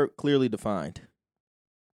more clearly defined.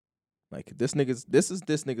 Like this is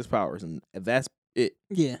this nigga's powers, and that's it.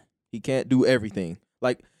 Yeah. He can't do everything.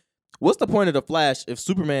 Like, what's the point of the Flash if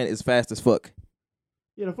Superman is fast as fuck?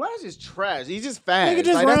 Yeah, the Flash is trash. He's just fast. Nigga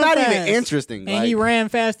just Like, that's run not even fast. interesting. And Like, he ran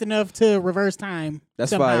fast enough to reverse time.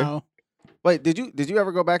 That's somehow. wait, did you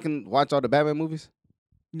ever go back and watch all the Batman movies?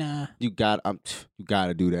 Nah. You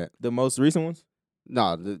gotta do that. The most recent ones?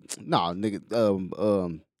 No,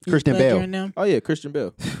 nigga. Heath Christian Ledger Bale. and them. Oh yeah, Christian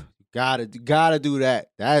Bale. Gotta do that.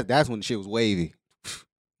 That's when shit was wavy.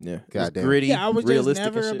 Yeah, it's Goddamn. gritty, Yeah, I was just realistic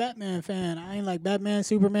never and a shit. Batman fan. I ain't like Batman,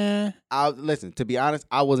 Superman. Listen, to be honest,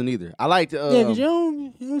 I wasn't either. I liked Yeah, because you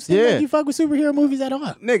don't seem yeah. like you fuck with superhero movies at all.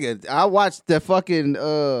 nigga. I watched the fucking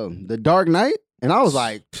the Dark Knight, and I was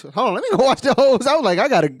like, hold on, let me go watch the whole. I was like,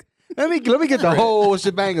 let me get the whole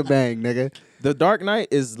shebang bang, nigga. The Dark Knight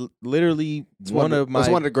is literally one of my It's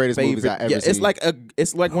one of the greatest movies favorite. I ever yeah, seen.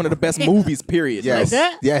 it's like one of the best movies. Period. Yes, Like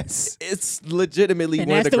that? yes. It's legitimately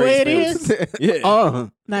And one of that's the the way greatest it films. is? Yeah.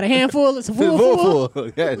 Not a handful, it's a full.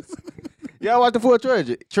 Full. Yes. Yeah, I watched the full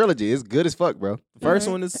trilogy. It's good as fuck, bro. The first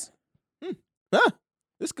one is,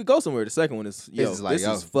 this could go somewhere. The second one is, This is like, this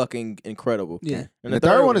yo. is fucking incredible. Yeah. And The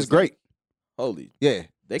third one is great. Holy, Yeah,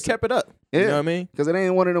 they kept it up. yeah. You know what I mean? Because it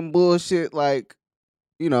ain't one of them bullshit like,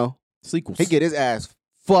 Sequels. he get his ass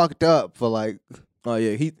fucked up for like, Oh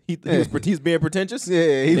yeah, he's being pretentious.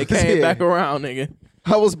 yeah. He They was- came yeah. back around, nigga.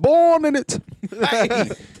 I was born in it. Hey,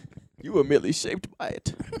 you were merely shaped by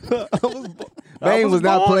it. Bane was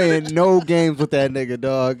not born in playing no games with that nigga,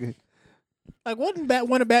 dog. Like, wasn't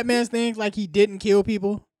one of Batman's things like he didn't kill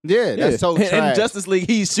people? Yeah, that's so And trash. Justice League,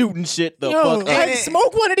 he's shooting shit the Yo, fuck up. like,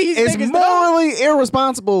 smoke one of these It's niggas. dog. morally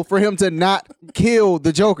irresponsible for him to not kill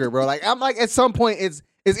the Joker, bro. Like, I'm like, at some point, it's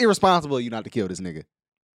irresponsible you not to kill this nigga.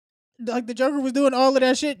 Like, the Joker was doing all of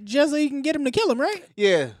that shit just so he can get him to kill him, right?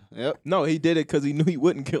 Yeah, yep. No, he did it because he knew he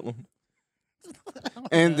wouldn't kill him.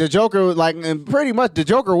 And the Joker, like, and pretty much the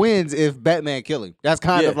Joker wins if Batman kill him. That's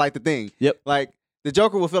kind Yeah. of like the thing. Yep. Like, the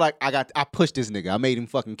Joker will feel like I pushed this nigga. I made him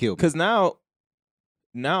fucking kill me. Because now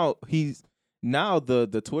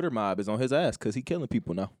the Twitter mob is on his ass because he killing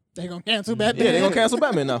people now. They gonna cancel Batman. Yeah, they gonna cancel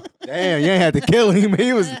Batman now. Damn, you ain't had to kill him.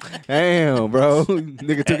 He was, damn, bro.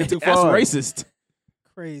 Nigga took it too That's far. racist.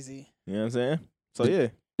 Crazy. You know what I'm saying? So yeah,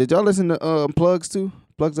 Did y'all listen to Plugs too?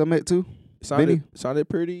 Plugs I Met too? Benny? sounded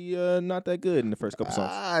pretty not that good in the first couple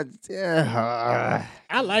songs. Yeah.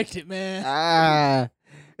 I liked it, man.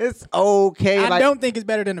 It's okay. I like, don't think it's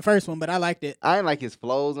better than the first one, but I liked it. I didn't like his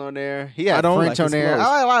flows on there. He had I don't French like on his there. flows.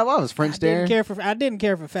 I was French I there. didn't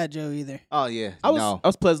care for Fat Joe either. Oh yeah. I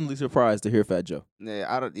was pleasantly surprised to hear Fat Joe. Yeah,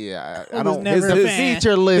 I don't. Yeah, I I was don't. never the a fan.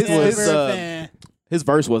 feature list His- was. Never a uh, fan. His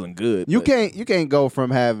verse wasn't good. You but can't go from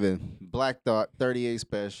having Black Thought 38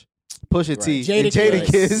 Special, Pusha T, Jada and Jada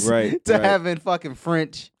Kiss. Kiss, Right, to right. having fucking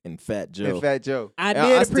French and Fat Joe. and Fat Joe. I I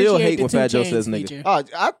did still appreciate hate the when Fat 2 Joe Chainz says nigga. feature. Oh,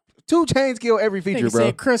 2 Chainz kill every feature, Nigga bro.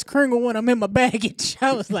 said Chris Kringle when I'm in my baggage.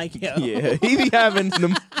 I was like, yo. Yeah, he be having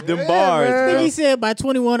them Yeah, bars, man. Then bro. he said by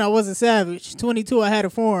 21 I was a savage. 22 I had a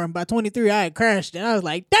form. By 23 I had crashed. And I was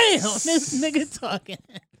like, damn, this nigga talking.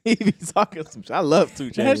 He be talking some shit. I love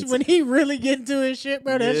 2 That's Chainz. when he really get into his shit,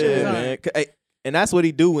 bro. That shit was hard. man. Hey, and that's what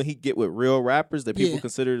he do when he get with real rappers that people Yeah.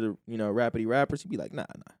 consider the rapidy rappers. He be like, nah.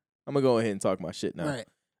 I'm gonna go ahead and talk my shit now. Right.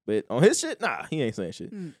 But on his shit, nah, he ain't saying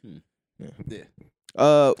shit. Mm. Yeah.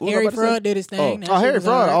 What was I Harry about to say? Fraud did his thing. That Oh, shit Harry was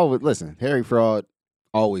Fraud. alright. Listen, Harry Fraud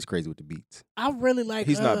Always crazy with the beats. I really like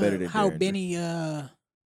He's not better than how Derringer. Benny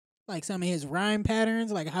like some of his rhyme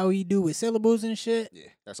patterns, like how he do with syllables and shit. Yeah,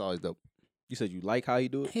 that's always dope. You said you like how you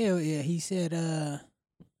do it? Hell yeah. He said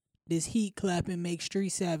this heat clapping makes street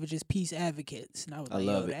savages peace advocates. And I was I like,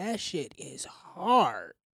 love yo, it. that shit is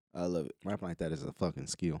hard. I love it. Rapping like that is a fucking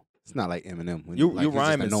skill. It's not like Eminem. When, You like, you he's just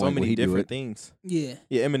rhyme in so annoying when many he do different it. things. Yeah.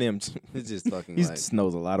 Yeah, Eminem. It's just fucking He like just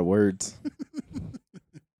knows a lot of words.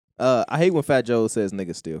 I hate when Fat Joe says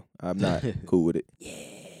nigga still. I'm not cool with it. Yeah.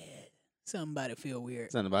 Something about it feel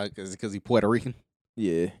weird. something about it because he Puerto Rican.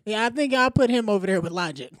 Yeah. Yeah, I think I'll put him over there with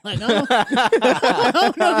Logic. Like, I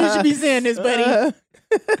don't know if you should be saying this, buddy.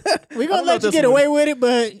 We're I gonna don't know let if you this get one- away with it,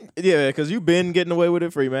 but Yeah, because you've been getting away with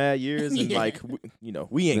it for mad years, and Yeah. like,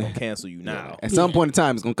 we ain't gonna cancel you now. At some point in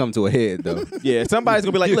time, it's gonna come to a head, though. Yeah, somebody's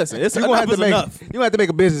gonna be like, listen, it's You gonna enough have to is make enough. you gonna have to make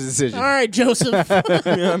a business decision. all right, Joseph. You know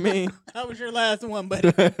what I mean? That was your last one, buddy.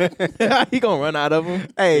 He gonna run out of them.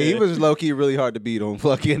 Hey, he was low key really hard to beat on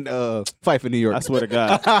fucking Fight for New York. I swear to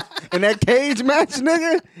God. In that cage match,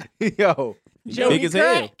 nigga. Yo, Joey big as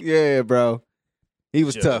Crack. hell. yeah, bro. He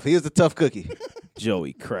was Joe. tough. He was a tough cookie.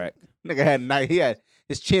 Joey Crack. Nigga had night. He had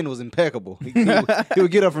his chin was impeccable. He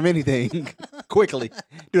would get up from anything quickly.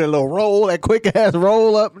 Do that little roll, that quick ass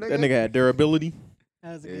roll up. Nigga. That nigga had durability.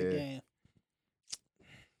 That was a good Yeah. game.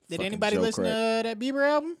 Did Fucking anybody Joe listen Crack. to that Bieber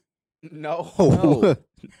album? No. No.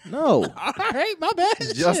 No. All right, my bad.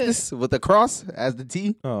 Shit. Justice with the cross as the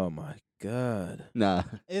T. Oh my God. Nah,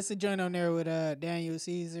 It's a joint on there with Daniel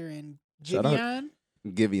Caesar and Shout out. Giveon.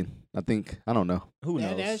 Givian. I think. I don't know. Who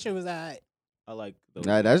That knows? shit was alright. I like those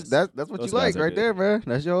Nah, guys. that's what Those you like guys are right good. there, man.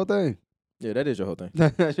 That's your whole thing. Yeah, that is your whole thing.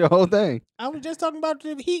 That's your whole thing. I was just talking about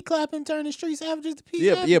the heat clapping turning street savages to peace.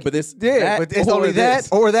 Yeah, but this Yeah, but it's only that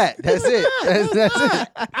or that. That's it. That's it.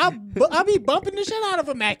 I'll be bumping the shit out of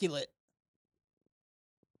Immaculate.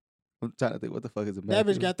 I'm trying to think what the fuck is a That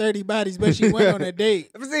bitch got 30 bodies, but she went on a date.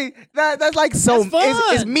 But see, that's like so. That's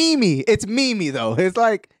fun. It's memey. It's memey though. It's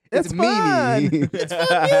like it's That's fun. memey. It's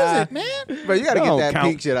fun music, man. Bro, you gotta That get don't that count.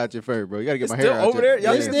 pink shit out your fur, bro. You gotta get It's my still hair out over your- there?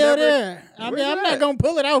 Y'all It's niggas still never- there. I Where's mean, I'm it not at? gonna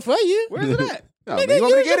pull it out for you. Where's it at? No, Nigga, man, you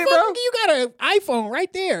want me to use get your it, bro? fucking- You got an iPhone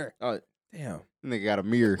right there. Oh, damn. Nigga got a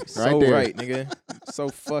mirror right So there. right, nigga. So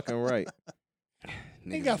fucking right.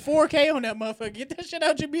 You got 4K on that motherfucker. Get that shit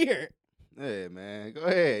out your beard. Yeah, man. Go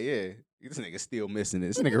ahead. Yeah. This nigga still missing it.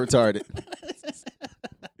 This nigga retarded.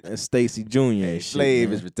 That's Stacy Jr. and shit, Slave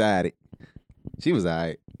man. is retarded. She was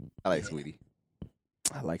alright. I like Sweetie.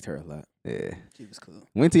 I liked her a lot. Yeah. She was cool.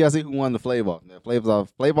 When till y'all see who won the Flav-Off? Man,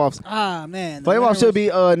 Flav-Off's Ah man, the Flav-Off winner should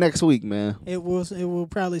was- be next week, man. It will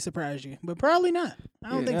probably surprise you, but probably not. I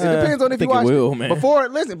don't think It so. depends on I if you think it watch will, man. Before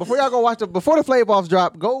y'all go watch before the Flav-Offs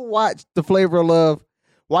drop, go watch the Flavor of Love.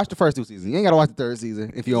 Watch the first 2 seasons. You ain't gotta watch the 3rd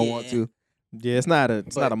season if you don't want Yeah. to. Yeah, it's not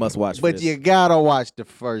a must watch. But you gotta watch the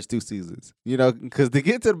first 2 seasons. You know, because to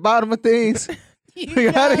get to the bottom of things,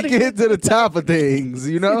 you gotta get to the top of things.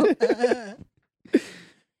 You know.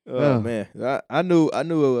 Oh Oh. man, I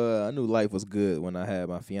knew life was good when I had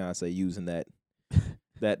my fiance using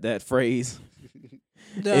that phrase.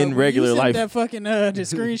 In regular you sent life. that fucking the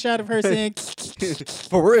screenshot of her saying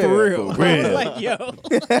For real. for real. For real. Like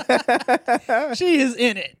yo, she is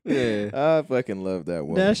in it. Yeah. I fucking love that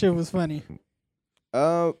one. That shit was funny.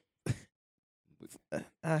 I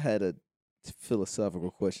had a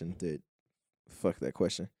philosophical question that fuck that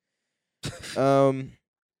question.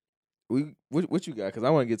 What you got? Because I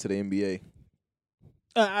want to get to the NBA.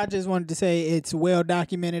 I just wanted to say it's well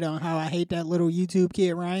documented on how I hate that little YouTube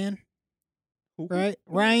kid Ryan. Right,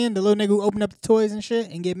 Ryan, the little nigga who opened up the toys and shit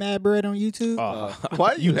and get mad bread on YouTube.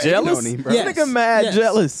 Why you hating jealous? on him, bro? Yes. Nigga mad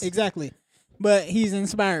jealous. Exactly. But he's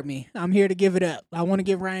inspired me. I'm here to give it up. I want to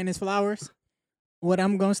give Ryan his flowers. What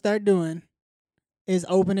I'm gonna start doing is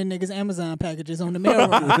opening niggas' Amazon packages on the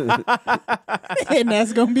mailroom, and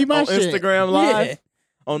that's gonna be my On shit. Instagram Live? Yeah.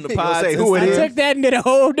 On the He gonna pod. say who it I is. took that and did a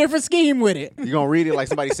whole different scheme with it. You gonna read it like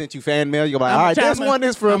somebody sent you fan mail? You gonna be like, I'ma all right, try this to- one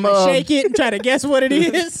is from I'ma shake it and try to guess what it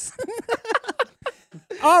is.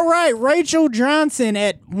 All right, Rachel Johnson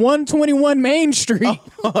at 121 Main Street.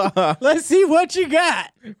 Let's see what you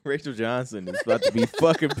got. Rachel Johnson is about to be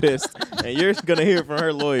fucking pissed, and you're gonna hear from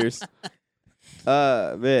her lawyers.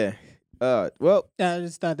 Man. Well, I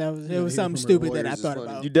just thought it Yeah, was hear something from her stupid that I lawyers is thought funny.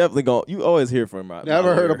 about. you definitely you always hear from my Never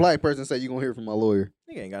my heard a lawyer. black person say you gonna hear from my lawyer.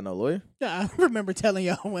 Nigga ain't got no lawyer. I remember telling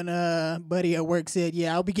y'all when buddy at work said,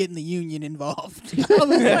 "Yeah, I'll be getting the union involved." I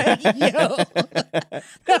was like, "Yo,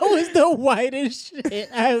 that was the whitest shit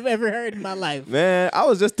I've ever heard in my life." Man, I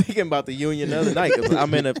was just thinking about the union the other night because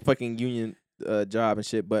I'm in a fucking union job and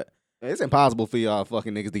shit. But It's impossible for y'all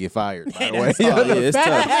fucking niggas to get fired. By the way, That's Oh, all yeah, it's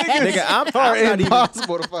tough. facts. Nigga, I'm Are not even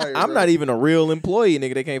impossible to fire. I'm bro. not even a real employee,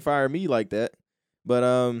 nigga. They can't fire me like that. But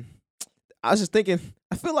I was just thinking.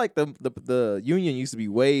 I feel like the union used to be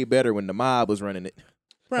way better when the mob was running it.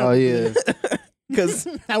 Oh yeah. Cause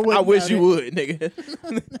I wouldn't wish doubt you it. would,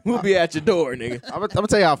 nigga. We'll be at your door, nigga. I'm gonna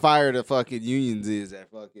tell you how fire the fucking unions is at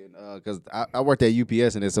fucking because I worked at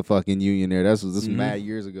UPS and it's a fucking union there. This was Mhm. mad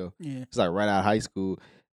years ago. Yeah. It's like right out of high school.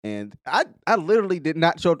 And I literally did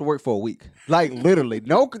not show up to work for a week. Like literally.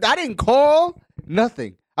 No, I didn't call,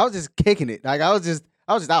 nothing. I was just kicking it. Like I was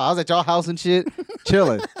out. I was at y'all house and shit,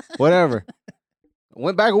 chilling. Whatever.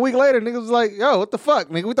 Went back a week later, niggas was like, yo, what the fuck?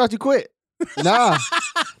 Nigga, we thought you quit. Nah. All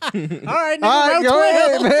right, nigga, All right, round go 12.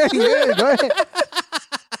 ahead, man. Yeah, go ahead.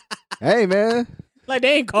 Hey man. Like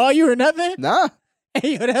they ain't call you or nothing. Nah.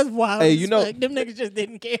 Hey, yo, that's wild. Hey, as you know- fuck. Them niggas just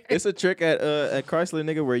didn't care. It's a trick at Chrysler,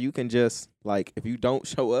 nigga, where you can just like if you don't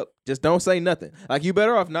show up, just don't say nothing. Like you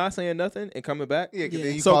better off not saying nothing and coming back. Yeah, 'cause Yeah.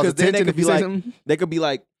 then you So, cause 'cause then they attention could if be you say like- something. They could be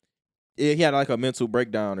like, yeah, he had like a mental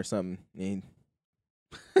breakdown or something. And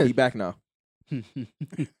he back now.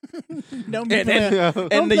 Don't be And- playing. and-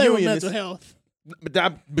 Don't and the play with union mental is- health.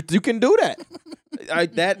 But you can do that.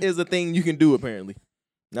 That is a thing you can do apparently.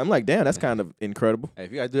 And I'm like, damn, that's kind of incredible. Hey,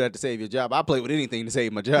 if you gotta do that to save your job, I play with anything to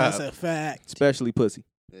save my job. That's a fact. Especially pussy.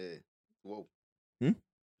 Yeah. Whoa. Hmm?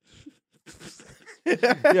 Yeah,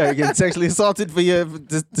 you're getting sexually assaulted for your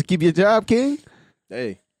to keep your job, King.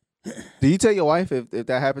 Hey, Do you tell your wife if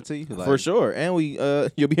that happened to you? Like, for sure. And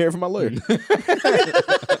you'll be hearing from my lawyer.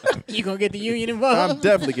 You gonna get the union involved? I'm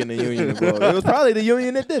definitely getting the union involved. It was probably the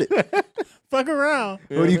union that did it. Fuck around.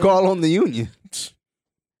 What do you call on the union?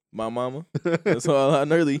 My mama. That's all I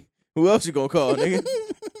know. Who else you gonna call, nigga?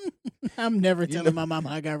 I'm never telling my mama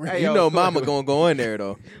I got raped. Hey, You yo. know mama gonna go in there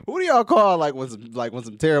though. Who do y'all call when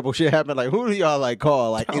some terrible shit happened? Like who do y'all like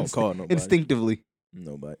call like I don't call nobody. instinctively?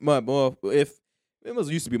 Nobody. My boy, if it was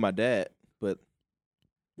used to be my dad, but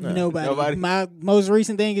nah. Nobody. Nobody? My most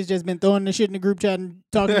recent thing has just been throwing the shit in the group chat and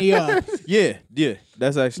talking to y'all. Yeah,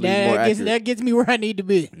 that's actually more accurate. That gets me where I need to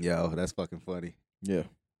be. Yo, that's fucking funny. Yeah.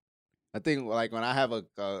 I think like when I have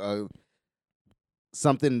a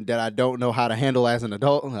something that I don't know how to handle as an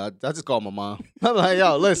adult, I just call my mom. I'm like,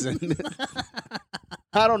 yo, listen,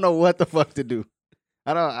 I don't know what the fuck to do.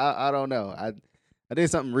 I don't know. I did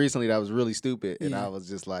something recently that was really stupid, and Yeah. I was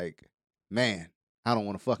just like, man, I don't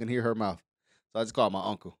want to fucking hear her mouth. So I just called my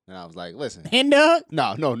uncle, and I was like, listen, Hand up. no,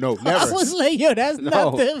 I never. was like, yo, that's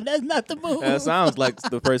not No. that's not the move. That sounds like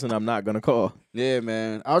the person I'm not gonna call. Yeah,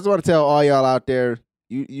 man. I just want to tell all y'all out there,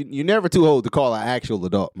 you never too old to call an actual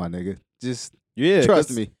adult, my nigga. Just Yeah, trust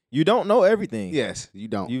 'cause me. You don't know everything. Yes, you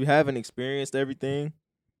don't. You haven't experienced everything.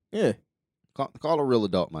 Yeah. Call a real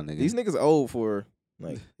adult, my nigga. These niggas are old for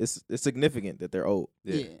like it's significant that they're old.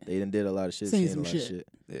 Yeah. They done did a lot of shit, Seen seen a some lot of shit.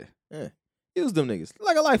 shit. Yeah. Use them niggas.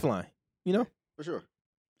 Like a lifeline. You know? For sure.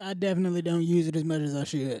 I definitely don't use it as much as I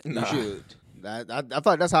should. You should. I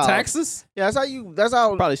thought that's how Taxes? Yeah, that's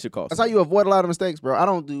how Probably should cost. that's how you avoid a lot of mistakes, bro.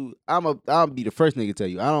 I'll be the first nigga to tell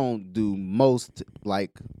you. I don't do most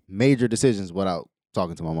like major decisions without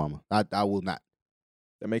talking to my mama. I will not.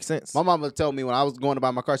 That makes sense. My mama told me when I was going to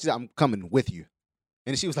buy my car, she said, I'm coming with you.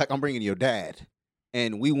 And she was like, I'm bringing your dad.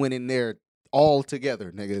 And we went in there all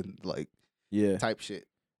together, nigga, like Yeah. type shit.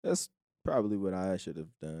 That's probably what I should have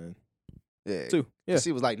done Yeah. too. Yeah.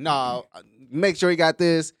 She was like, nah, make sure he got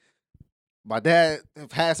this. My dad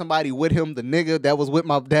had somebody with him. The nigga that was with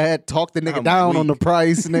my dad talked the nigga I'm down on weak. the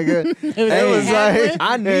price, nigga. It was like-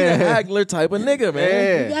 I need a Yeah. haggler type of nigga, man.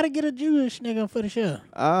 Yeah. you gotta get a Jewish nigga for the show.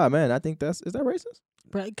 Ah, man, I think is that racist?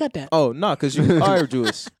 Bro, cut that. Oh, no, because you are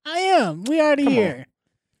Jewish. I am. We already Come on. here.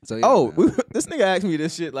 So, yeah, Oh, man. this nigga asked me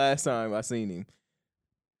this shit last time I seen him.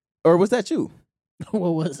 Or was that you? What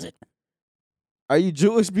was it? Are you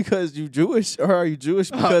Jewish because you Jewish, or are you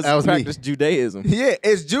Jewish because that you was me. practice Judaism? Yeah,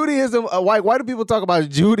 it's Judaism. Why do people talk about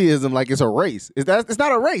Judaism like it's a race? It's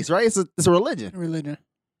not a race, right? It's a religion. Religion.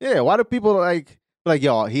 Yeah. Why do people like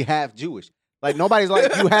y'all? He half Jewish. Like nobody's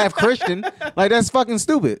like you half Christian. Like that's fucking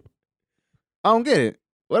stupid. I don't get it.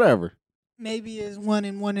 Whatever. Maybe it's one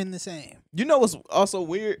and the same. You know what's also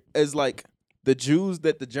weird is like the Jews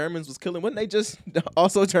that the Germans was killing. Wasn't they just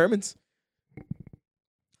also Germans?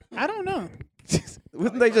 I don't know.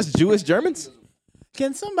 Wasn't they just Jewish Germans?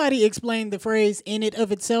 Can somebody explain the phrase "in it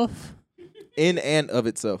of itself"? In and of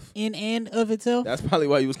itself. In and of itself. That's probably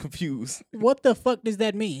why you was confused. What the fuck does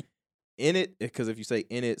that mean? In it, because if you say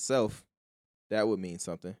in itself, that would mean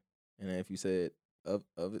something. And then if you said of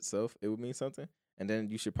itself, it would mean something. And then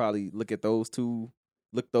you should probably look those two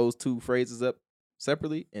phrases up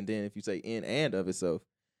separately. And then if you say in and of itself,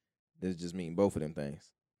 this just mean both of them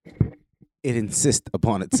things. It insists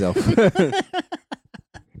upon itself.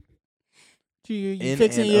 You In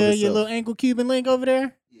fixing and of your itself. little ankle Cuban link over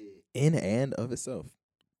there? In and of itself.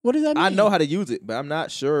 What does that mean? I know how to use it, but I'm not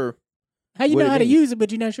sure How you what know it how to means. use it,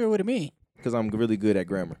 but you're not sure what it means. because I'm really good at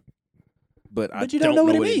grammar. But I But you don't don't know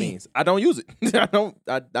know what what it it means. means. I don't use it.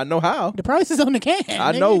 I know how. The price is on the can.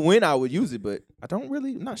 I nigga. know when I would use it, but I don't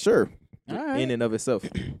really, not sure. All right. In and of itself.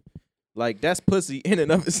 Like, that's pussy in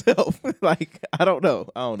and of itself. Like, I don't know.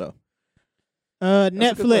 That's a good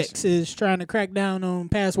Netflix is trying to crack down on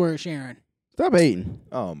password sharing. Stop hating.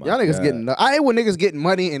 Oh, my Y'all niggas God. getting. I hate when niggas getting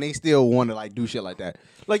money and they still want to like do shit like that.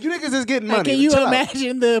 Like you niggas is getting money. Like, can you Chill out.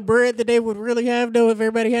 imagine the bread that they would really have though if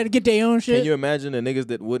everybody had to get their own shit? Can you imagine the niggas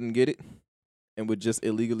that wouldn't get it and would just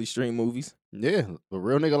illegally stream movies? Yeah, a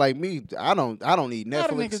real nigga like me, I don't need A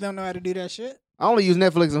lot of niggas Netflix. don't know how to do that shit. I only use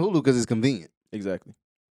Netflix and Hulu because it's convenient. Exactly.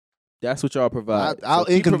 That's what y'all provide. I'll So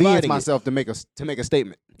keep inconvenience providing it. myself to make a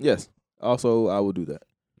statement. Yes. Also, I will do that.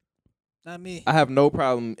 Not me. I have no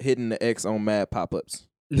problem hitting the X on mad pop-ups.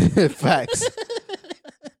 Facts.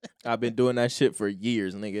 I've been doing that shit for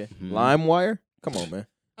years, nigga. Mhm. LimeWire? Come on, man.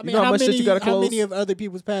 I You mean, know how much shit you gotta How close? many of other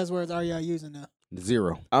people's passwords are y'all using now?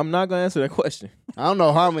 0. I'm not gonna answer that question. I don't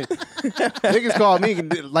know how many niggas called me.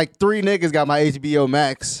 Like 3 niggas got my HBO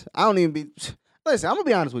Max. I don't even be. Listen, I'm gonna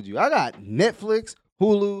be honest with you. I got Netflix,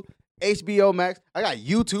 Hulu, HBO Max. I got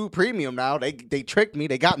YouTube Premium now. They tricked me.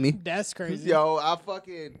 They got me. That's crazy. Yo, I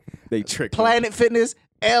fucking They tricked me. Planet Fitness,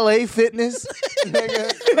 LA Fitness,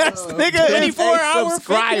 nigga. Nigga is 24-hour a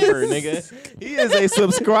subscriber, fitness. nigga. He is a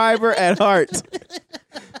subscriber at heart.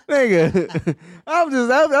 Nigga, I'll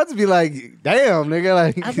just be like, damn, nigga,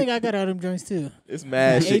 like. I think I got all them joints too. It's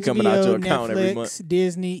mad shit coming out your account Netflix, every month.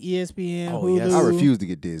 Disney, ESPN, Oh, Hulu. yes. I refuse to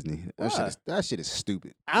get Disney. Why? That shit is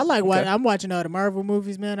stupid. I like Okay. I'm watching all the Marvel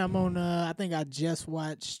movies, man. I'm on. I think I just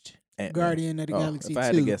watched Ant-Man. Guardian of the Oh, Galaxy if I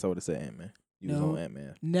had 2. to guess, I would have said Ant-Man. You No. was on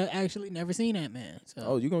Ant-Man. No, actually, never seen Ant Man. So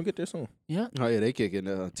Oh, you gonna get there soon. yeah. Oh yeah, they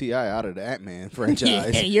kicking T.I. out of the Ant-Man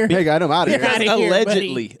franchise. Yeah, you're- they got him out of you're here. outta here,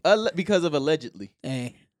 Allegedly. Because of allegedly.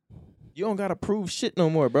 Hey, You don't gotta prove shit no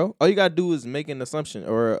more, bro. All you gotta do is make an assumption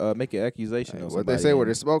or make an accusation. Hey, of what they somebody say where and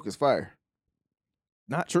there's smoke is fire.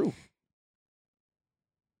 not true.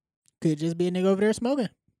 could just be a nigga over there smoking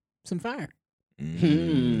some fire.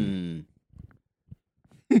 Hmm.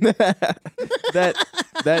 that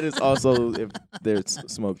is also if there's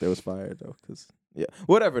smoke, there was fire though. Cause yeah,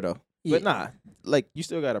 whatever though. But nah, like you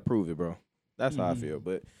still gotta prove it, bro. That's how I feel.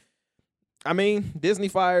 But I mean, Disney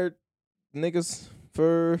fired niggas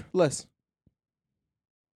for less.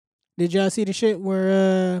 Did y'all see the shit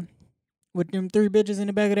where with them 3 bitches in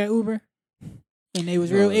the back of that Uber, and they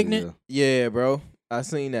was real Oh, ignorant? Yeah, bro. I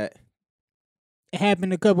seen that. It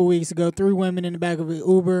happened a couple weeks ago. 3 women in the back of an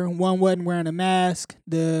Uber. One wasn't wearing a mask.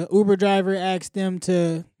 The Uber driver asked them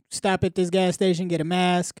to stop at this gas station, get a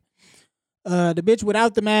mask. The bitch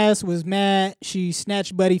without the mask was mad. She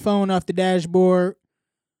snatched Buddy phone off the dashboard.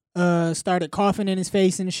 Started coughing in his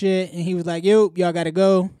face and shit. And he was like, yo, y'all gotta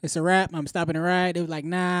go. It's a wrap. I'm stopping the ride. They was like,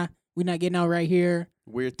 nah, we not getting out right here.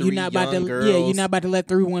 We're 3 You're not about young to, girls. yeah, you're not about to let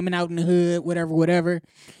 3 women out in the hood, whatever.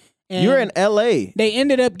 And You're in LA. they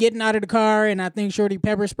ended up getting out of the car, and I think Shorty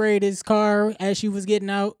pepper sprayed his car as she was getting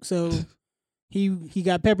out. So he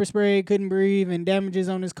got pepper sprayed, couldn't breathe, and damages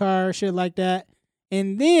on his car, shit like that.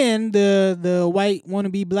 And then the white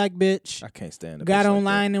wannabe black bitch I can't stand it. got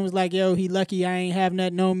online and was like, "Yo, he lucky I ain't have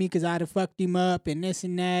nothing on me because I'd have fucked him up and this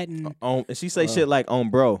and that." And And she say shit like on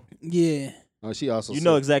bro. yeah, Oh, she also You said,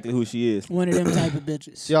 know exactly who she is. one of them type of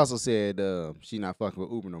bitches. She also said she not fucking with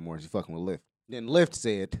Uber no more. She fucking with Lyft. Then Lyft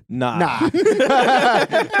said, Nah. nah.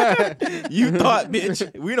 You thought,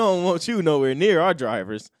 bitch, we don't want you nowhere near our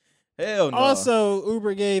drivers. Hell no. Also,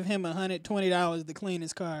 Uber gave him $120 to clean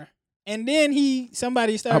his car. And then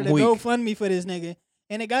somebody started I'm a weak. GoFundMe for this nigga.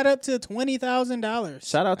 And it got up to $20,000.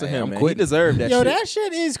 shout out to Hey, him, I'm man. quitting. He deserved that Yo, shit. that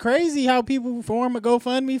shit is crazy how people form a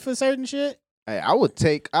GoFundMe for certain shit. Hey, I would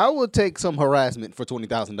take some harassment for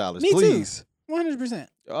 $20,000, Me too. please. 100%.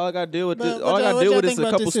 All I gotta deal with But this, what all I y'all- gotta what deal y'all with is think a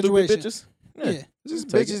about couple this stupid situation? bitches. Yeah. Just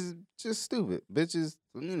take bitches, just stupid bitches.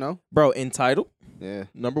 You know, Bro, entitled, yeah.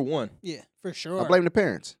 number one. Yeah, for sure. I blame the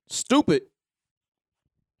parents. Stupid.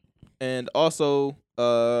 And also,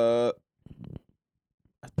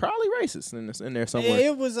 probably racist in there somewhere.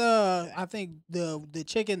 It was I think the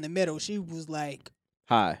chick in the middle, she was like,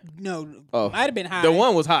 High. no, Oh. might have been high. The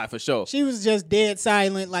one was high for sure. She was just dead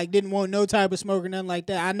silent, like didn't want no type of smoke or nothing like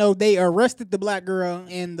that. I know they arrested the black girl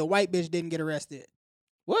and the white bitch didn't get arrested.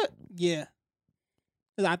 What? Yeah.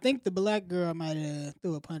 'Cause I think the black girl might have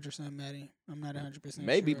threw a punch or something at him. I'm not 100%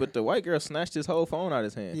 Maybe, sure. but the white girl snatched his whole phone out of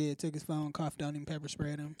his hand. Yeah, took his phone, coughed on him, pepper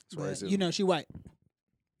sprayed him. That's But, racism. you know, she white.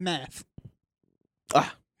 Math.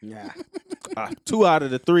 Yeah. 2 out of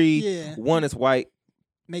the 3. Yeah. 1 is white.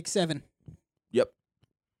 Make 7. Yep.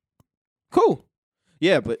 Cool.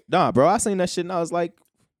 Yeah, but nah, bro. I seen that shit and I was like,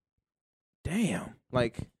 damn.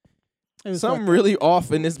 Like, It was something fucked up. really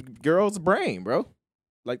off in this girl's brain, bro.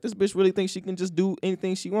 Like, this bitch really thinks she can just do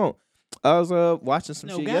anything she want. I was watching some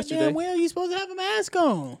No, shit goddamn yesterday. well, you supposed to have a mask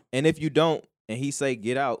on. And if you don't, and he say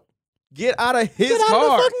get out of his Get out car.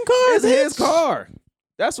 of the fucking car, It's his bitch. car.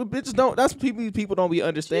 That's what bitches don't. That's what people don't be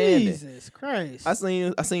understanding. Jesus Christ. I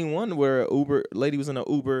seen one where a Uber lady was in an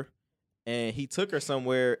Uber, and he took her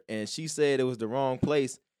somewhere, and she said it was the wrong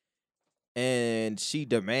place, and she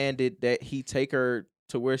demanded that he take her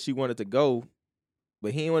to where she wanted to go,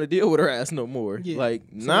 but he didn't want to deal with her ass no more. Yeah, Like,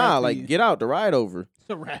 it's a nah, wrap for like you. get out the ride over. It's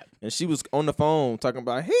a wrap. And she was on the phone talking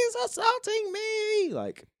about he's assaulting me.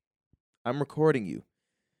 Like, I'm recording you.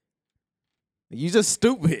 You just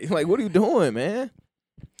stupid. Like, what are you doing, man?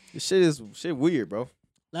 This shit weird, bro.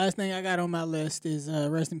 Last thing I got on my list is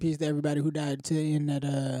rest in peace to everybody who died in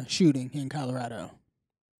that shooting in Colorado.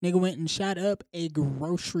 Nigga went and shot up a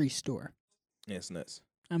grocery store. Yeah, it's nuts.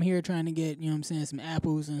 I'm here trying to get, you know what I'm saying, some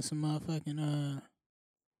apples and some motherfucking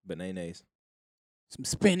Bananas. some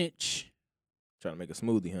spinach. Trying to make a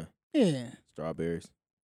smoothie, huh? Yeah. Strawberries.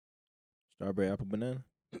 Strawberry, apple, banana.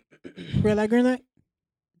 Red light, green light?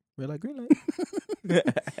 Red light, green light.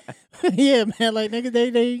 Yeah, man. Like nigga,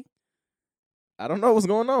 they I don't know what's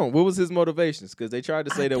going on. What was his motivations? Because they tried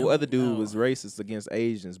to say I that the don't other dude know. was racist against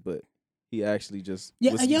Asians, but he actually just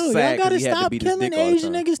Yeah, was yo, sad y'all 'cause gotta he had to stop beat his killing dick all the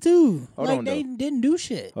Asian time. niggas too. Hold like on, they though. didn't do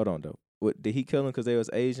shit. Hold on, though. What did he kill them because they was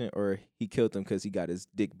Asian, or he killed them because he got his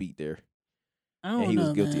dick beat there I don't and he know,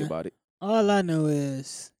 was guilty man. about it? All I know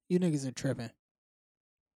is you niggas are tripping.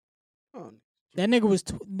 Oh, That nigga was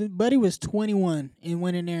the buddy was 21 and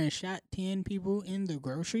went in there and shot 10 people in the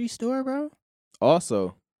grocery store, bro.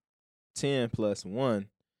 Also, 10 plus 1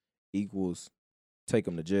 equals take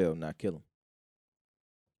him to jail, not kill him.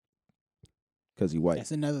 Because he white.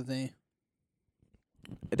 That's another thing.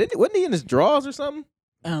 Wasn't he in his drawers or something?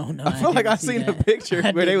 I don't know. I feel like didn't I see seen a that. picture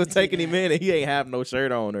I where they didn't was see taking him that. in and he ain't have no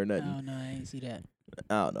shirt on or I nothing. don't know. I ain't see that.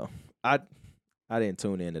 I don't know. I didn't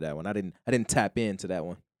tune into that one. I didn't tap into that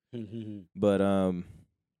one. But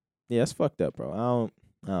yeah, it's fucked up, bro.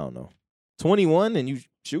 I don't know. 21 and you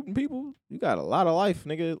shooting people? You got a lot of life,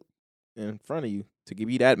 nigga, in front of you to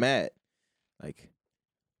be that mad. Like,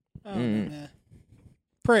 I don't know, man.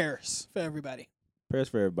 Prayers for everybody. prayers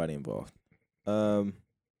for everybody involved.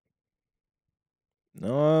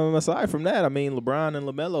 Aside from that, I mean, LeBron and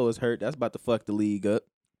LaMelo is hurt. That's about to fuck the league up.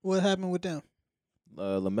 What happened with them?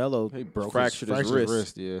 LaMelo he broke fractured his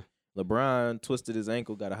wrist. Yeah. LeBron twisted his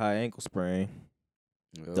ankle, got a high ankle sprain.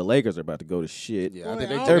 Yep. The Lakers are about to go to shit. Yeah, I Boy, think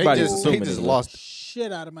I they, don't they Everybody's just, assuming they just it's lost.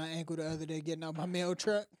 Shit out of my ankle the other day getting out my mail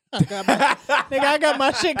truck. I got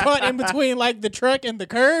my shit caught in between like the truck and the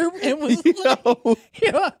curb. It was like,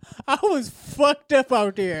 yo, I was fucked up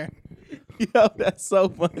out there. Yo, that's so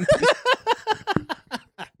funny.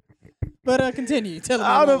 But continue. Tell me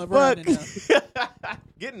How the about LeBron and them. fuck?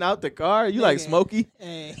 Getting out the car? You like Nigga. Smokey?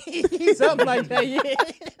 Hey, something like that. Yeah.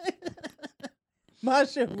 My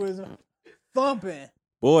shit was thumping.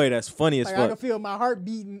 Boy, that's funny as Like I fuck. could feel my heart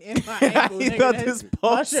beating in my ankle. He Nigga. felt That- his my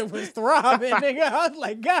pulse. shit was throbbing, nigga. I was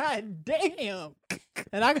like, God damn.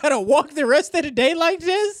 And I gotta walk the rest of the day like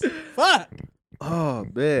this? Fuck. Oh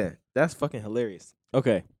man, that's fucking hilarious.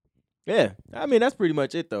 Okay, yeah. I mean, that's pretty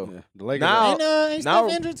much it though. Yeah, the Lakers. Now- Ain't now-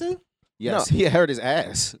 Steph injured too? yes, No. he hurt his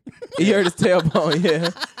ass. He hurt his tailbone.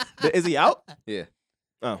 Yeah, is he out? Yeah.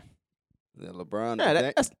 Oh. Yeah, LeBron.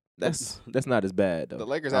 Yeah, the, that's not as bad though. the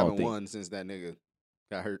Lakers I don't haven't think. won since that nigga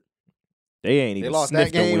got hurt. They ain't They even lost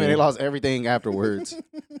sniffed that a game win. and they lost everything afterwards.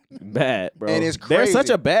 Bad, bro. And it's They're such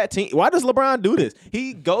crazy. a bad team. Why does LeBron do this?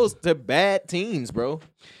 He goes to bad teams, bro.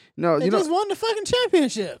 No, They you know, just won the fucking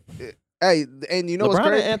championship. hey, and you know what's LeBron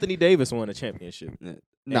and crazy? Anthony Davis won a championship.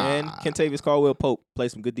 Nah, And Kentavious Caldwell-Pope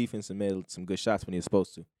played some good defense and made some good shots when he was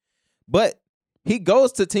supposed to. But he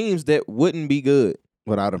goes to teams that wouldn't be good.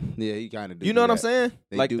 without him, yeah, he kind of do. You know do what I'm that. saying?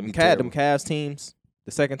 They Like do them be them terrible. Cavs teams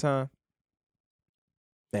the second time.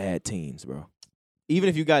 Bad teams, bro. Even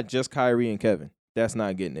if you got just Kyrie and Kevin, that's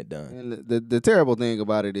not getting it done. And the terrible thing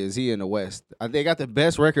about it is he in the West. They got the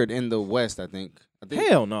best record in the West. I think.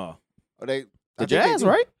 Hell no. Or they The I think they Jazz, do.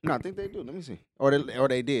 right? No, I think they do. Let me see. Or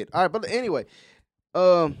they did. All right, but anyway,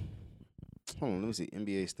 hold on. Let me see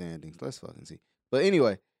NBA standings. Let's fucking see. But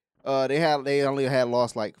anyway, they only had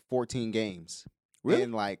lost like 14 games. Really?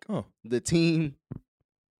 And like Oh. the team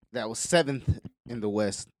that was 7th in the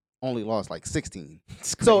West only lost like 16.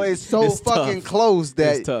 It's So crazy. it's so fucking tough. close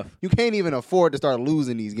that It's tough. you can't even afford to start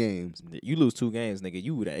losing these games. You lose 2 games, nigga.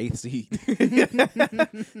 You the 8th seed.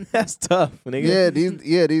 That's tough, nigga.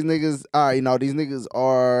 Yeah, these niggas. All right, these niggas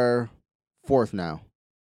are 4th now.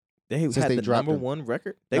 They Since had they the dropped number them. 1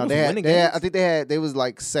 record. They No, was they had, winning they had- games. I think they was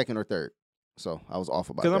like 2nd or 3rd. So I was off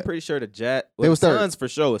about Because that. I'm pretty sure the Jazz. They was the 3rd. Suns for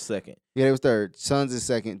sure is 2nd. Yeah, they was 3rd. Suns is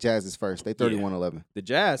 2nd. Jazz is 1st. They 31-11. The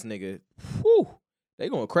Jazz, nigga, whew, they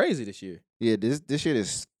going crazy this year. Yeah, this shit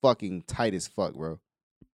is fucking tight as fuck, bro.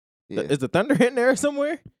 Yeah, Is the Thunder in there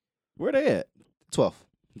somewhere? Where they at? 12th.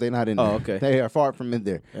 They not in Oh, there. okay. They are far from in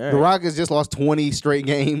there. All The right. Rockets just lost 20 straight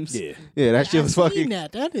games. Yeah. Yeah, that shit I was seen fucking.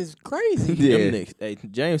 that. That is crazy. Yeah. Them niggas- Hey,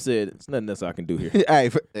 James said it's nothing else I can do here.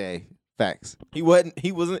 Hey, facts. He wasn't.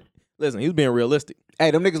 Listen, he was being realistic. Hey,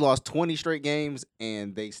 them niggas lost 20 straight games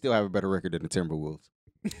and they still have a better record than the Timberwolves.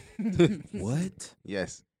 What?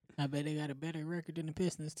 Yes. I bet they got a better record than the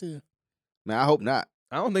Pistons too. Man, I hope not.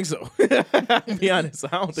 I don't think so. To be honest,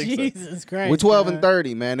 I don't think so. Jesus Christ. We're 12 dog. and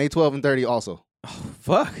 30, man. They 12 and 30 also. Oh,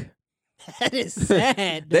 fuck. That is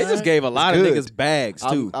sad. They dog. just gave a lot of good. niggas bags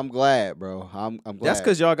too. I'm glad, bro. I'm glad. That's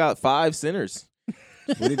because y'all got 5 centers.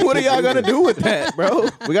 We need to What are keep y'all gonna losing. do with that, bro?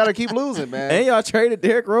 We gotta keep losing, man. And y'all traded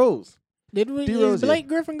Derrick Rose. Did we? D-Rose, Is Blake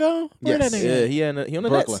Griffin gone? Where Yes. that nigga? Yeah, at? he on the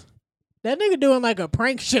Brooklyn. Nets. That nigga doing like a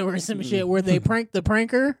prank show or some shit where they prank the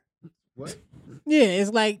pranker. What? Yeah,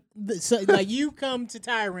 it's like like you come to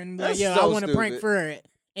Tyron and be like, That's yo, so I want to prank stupid. Fred,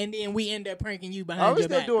 and then we end up pranking you Are behind we your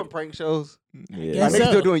still back. doing prank shows? Yeah. Are Yes, they so.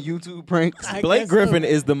 still doing YouTube pranks? I Blake guess so. Griffin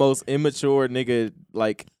is the most immature nigga,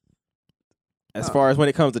 like, as Oh. far as when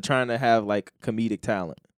it comes to trying to have like comedic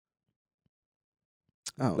talent.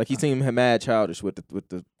 Oh, Like he seemed mad childish with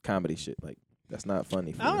the comedy shit. Like that's not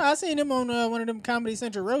funny. For I don't me. know. I seen him on one of them Comedy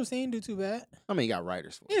Central roasts. He didn't do too bad. I mean, you got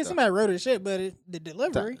writers for Yeah, stuff. somebody wrote his shit, but the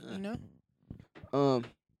delivery, you know.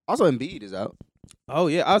 Also, Embiid is out. Oh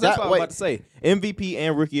yeah, that's That- what I was wait. about to say. MVP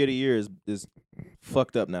and Rookie of the Year is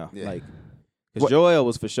fucked up now. Yeah. Like, What- because Joel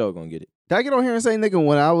was for sure gonna get it. Did I get on here and say, nigga,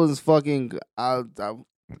 when I was fucking, I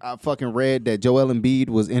fucking read that Joel Embiid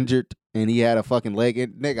was injured and he had a fucking leg.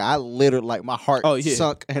 Nigga, I literally, like, my heart Oh, yeah.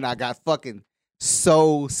 sunk and I got fucking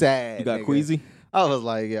so sad. You got nigga. queasy. I was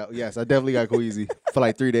like, yeah, yes, I definitely got queasy for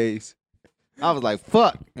like 3 days. I was like,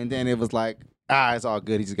 fuck. And then it was like, it's all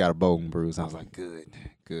good. He just got a bone bruise. I was like, good.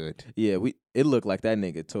 Yeah, it looked like that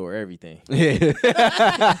nigga tore everything. Yeah.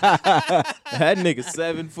 That nigga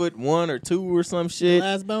 7'1" or 2" or some shit.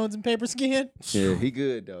 Last bones and paper skin. Yeah, he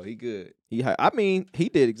good, though. He good. He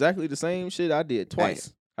did exactly the same shit I did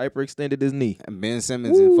twice. Hyperextended his knee. And Ben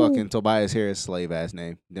Simmons and fucking Tobias Harris, slave ass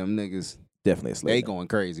name. Them niggas, Definitely a slave. they going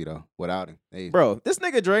crazy, though, without him. They, Bro, this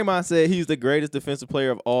nigga Draymond said he's the greatest defensive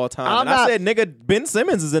player of all time. I'm And not- I said, nigga, Ben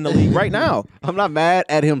Simmons is in the league right now. I'm not mad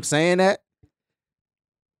at him saying that,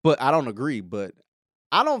 but I don't agree. But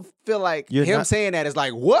I don't feel like You're him not- saying that is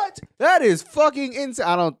like, what? That is fucking insane.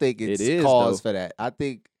 I don't think it's It is, cause though. for that. I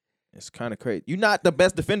think, It's kind of crazy. You're not the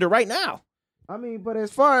best defender right now. I mean, but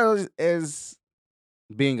as far as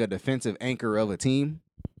being a defensive anchor of a team,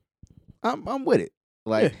 I'm with it.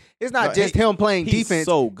 Like, Yeah. it's not No, just him playing He's defense.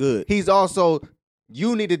 so good. He's also,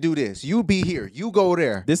 you need to do this. You be here. You go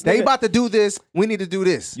there. This They nigga- about to do this. We need to do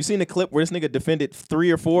this. You seen the clip where this nigga defended 3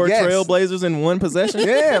 or 4 Yes. Trailblazers in one possession?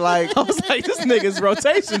 Yeah, like, I was like, this nigga's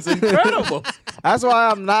rotation's incredible. that's why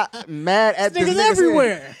I'm not mad at This this nigga's nigga saying-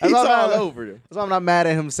 everywhere. That's He's why I'm all not- over them. That's why I'm not mad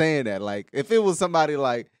at him saying that. Like, if it was somebody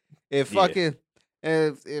like, if Yeah. fucking,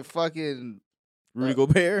 if fucking, Rudy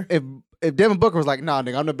Gobert. if Devin Booker was like, nah,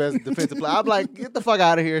 nigga, I'm the best defensive player, I'm like, get the fuck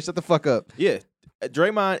out of here, shut the fuck up. Yeah.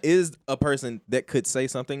 Draymond is a person that could say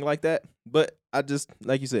something like that, but I just,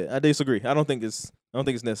 like you said, I disagree. I don't think it's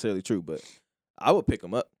necessarily true, but I would pick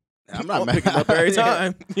him up. I'm I'll not mad. pick him up every Yeah.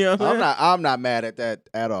 time. You know what I'm saying? I'm not mad at that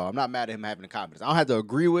at all. I'm not mad at him having the confidence. I don't have to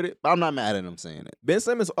agree with it, but I'm not mad at him saying it. Ben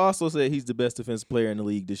Simmons also said he's the best defensive player in the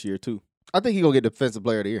league this year too. I think he gonna get defensive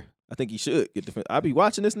player of the year. I think he should get defense. I be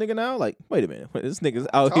watching this nigga now, like, wait a minute, this nigga's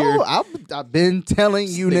out here. Oh, I've been telling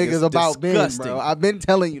you This nigga's niggas about Ben, disgusting. bro. I've been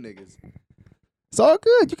telling you niggas. It's all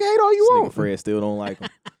good. You can hate all you This nigga want. Fred still don't like him.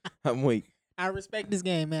 I'm weak. I respect this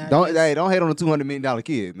game, man. I Don't just- don't hate on the $200 million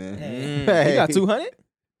kid, man. Hey. He got 200.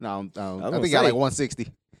 No, I gonna think he got say. like 160.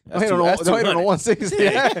 Don't That's hate on the that's don't hate on the 200.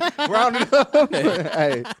 160. Round it up.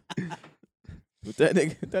 Hey, What that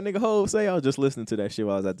nigga Hov say? I was just listening to that shit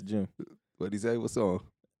while I was at the gym. what'd he say? What song?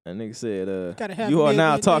 That nigga said, Gotta have "You are a now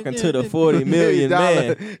million, talking to the million, 40 million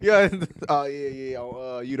man." Yeah. Oh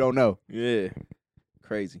yeah. You don't know. Yeah,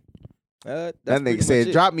 crazy. That That's pretty nigga said, much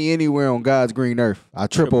it. "Drop me anywhere on God's green earth. I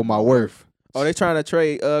triple my worth." Oh, they trying to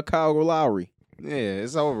trade Kyle Lowry. Yeah,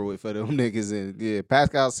 it's over with for them niggas. And yeah,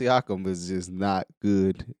 Pascal Siakam is just not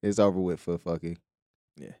good. It's over with for fucking.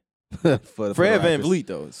 Yeah. for the Fred Raptors. VanVleet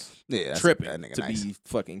though is Yeah, tripping that nigga to nice. be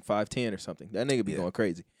fucking 5'10" or something. That nigga be Yeah. going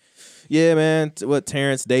crazy. Yeah, man. What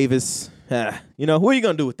Terrence Davis? You know, who are you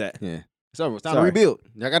gonna do with that? Yeah. It's over. It's time to Sorry. rebuild.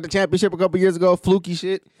 Y'all got the championship a couple years ago. Fluky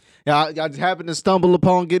shit. Y'all just happened to stumble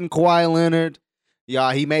upon getting Kawhi Leonard.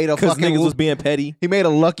 Y'all, he made a Because fucking niggas was being petty. he made a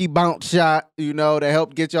lucky bounce shot, you know, that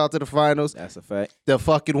helped get y'all to the finals. That's a fact. The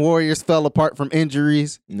fucking Warriors fell apart from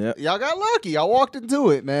injuries. Yep. Y'all got lucky. Y'all walked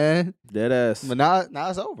into it, man. Dead ass. But now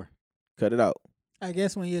it's over. Cut it out. I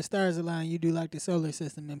guess when your stars align, you do like the solar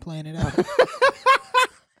system and plan it out.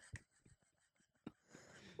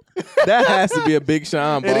 That has to be a Big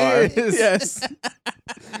Sean bar. It is. Yes.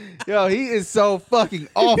 Yo, he is so fucking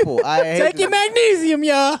awful. I hate Take your magnesium,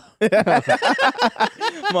 y'all.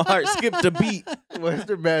 My heart skipped a beat.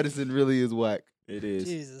 Western Madison really is whack. It is.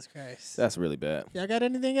 Jesus Christ. That's really bad. Y'all got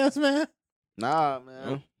anything else, man? Nah,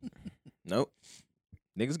 man. Nope.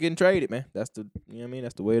 Niggas getting traded, man. That's the you know what I mean?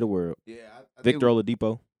 That's the way of the world. Yeah, I Victor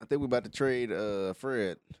Oladipo. I think we about to trade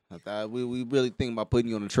Fred. I thought we really thinking about putting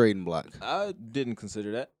you on the trading block. I didn't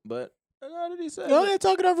consider that, but now that he says Go it. ahead,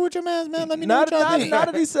 talk it over with your mans, man. Let me know Now what y'all that- think. now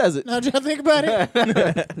that he says it. Now what y'all think about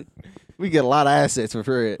it? We get a lot of assets for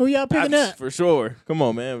Fred. Who y'all picking up? For sure. Come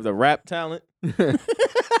on, man. The rap talent.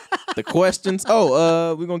 The questions.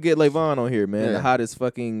 Oh, we're gonna get Levon on here, man. Yeah. The hottest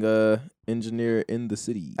fucking engineer in the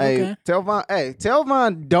city. Hey, Okay. tell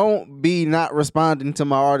Von don't be not responding to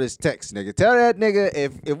my artist text, nigga. Tell that nigga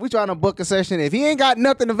if we trying to book a session, if he ain't got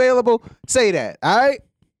nothing available, say that. All right?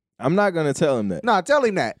 I'm not gonna tell him that. Nah, tell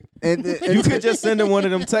him that. And You could just send him one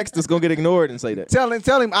of them texts that's gonna get ignored and say that. tell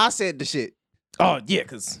him I said the shit. Oh yeah,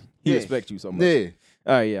 cause he Yeah. respects you so much. Yeah.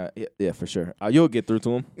 All right, yeah, for sure. You'll get through to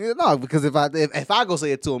him. Yeah, no, because if I go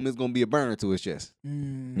say it to him, it's gonna be a burner to his chest.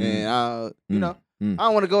 Mm. And you know, Mm. I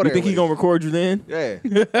don't want to go You there. think he with gonna record you then? it.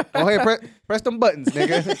 Yeah. Go ahead, press them buttons,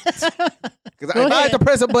 nigga. Because Go if I have to ahead.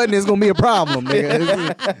 press a button, it's gonna be a problem,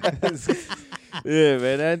 nigga. Yeah,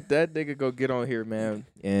 man. That nigga go get on here, man,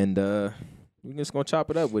 and we just gonna chop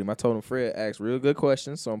it up with him. I told him Fred asked real good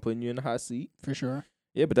questions, so I'm putting you in the hot seat. For sure.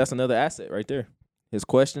 Yeah, but that's another asset right there. His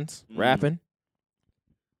questions, rapping,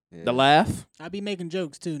 Yeah. the laugh. I be making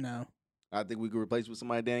jokes too now. I think we could replace with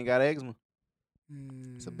somebody that ain't got eczema.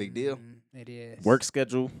 It's a big deal. It is. Work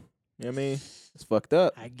schedule. You know what I mean? It's fucked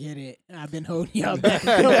up. I get it. I've been holding y'all back.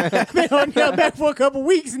 I've been holding y'all back for a couple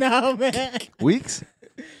weeks now, man. Weeks?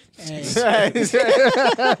 Hey. Hey,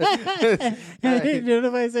 Hey,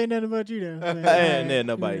 nobody say nothing about you though. And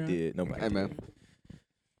nobody You know. did. Nobody did. man.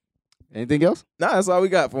 Anything else? Nah, that's all we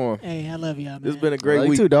got for him. Hey, I love y'all, man. It's been a great Love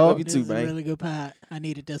you week. too, dog. Love you This too, is a man. really good pod. I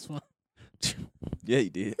needed this one. Yeah, you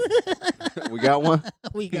did. We got one?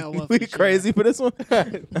 We got one. We for sure. crazy for this one? All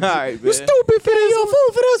right, man. Stupid for this one.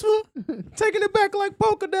 Fool for this one. Taking it back like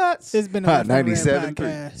polka dots. It's been a Hot Hot 97 97.3.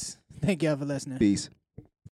 podcast. Thank y'all for listening. Peace.